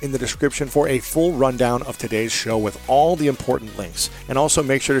notes in the description for a full rundown of today's show with all the important links. And also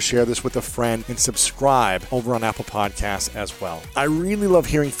make sure to share this with a friend and subscribe over on Apple Podcasts as well. I really love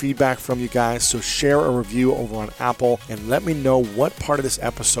hearing feedback from you guys, so share a review over on Apple and let me know what part of this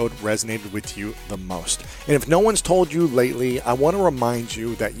episode resonated with you the most. And if no one's told you lately, I want to remind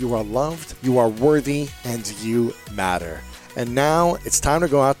you that you are loved, you are worthy, and you matter. And now it's time to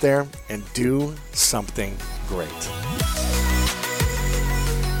go out there and do something great.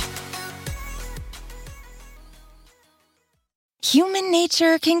 Human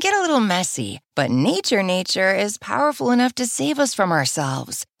nature can get a little messy, but nature is powerful enough to save us from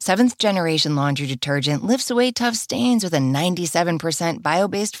ourselves. Seventh Generation laundry detergent lifts away tough stains with a 97%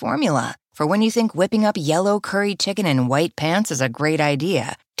 bio-based formula. For when you think whipping up yellow curry chicken in white pants is a great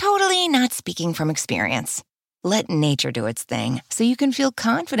idea. Totally not speaking from experience. Let nature do its thing so you can feel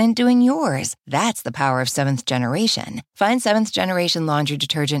confident doing yours. That's the power of Seventh Generation. Find Seventh Generation laundry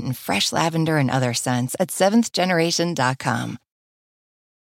detergent in fresh lavender and other scents at seventhgeneration.com.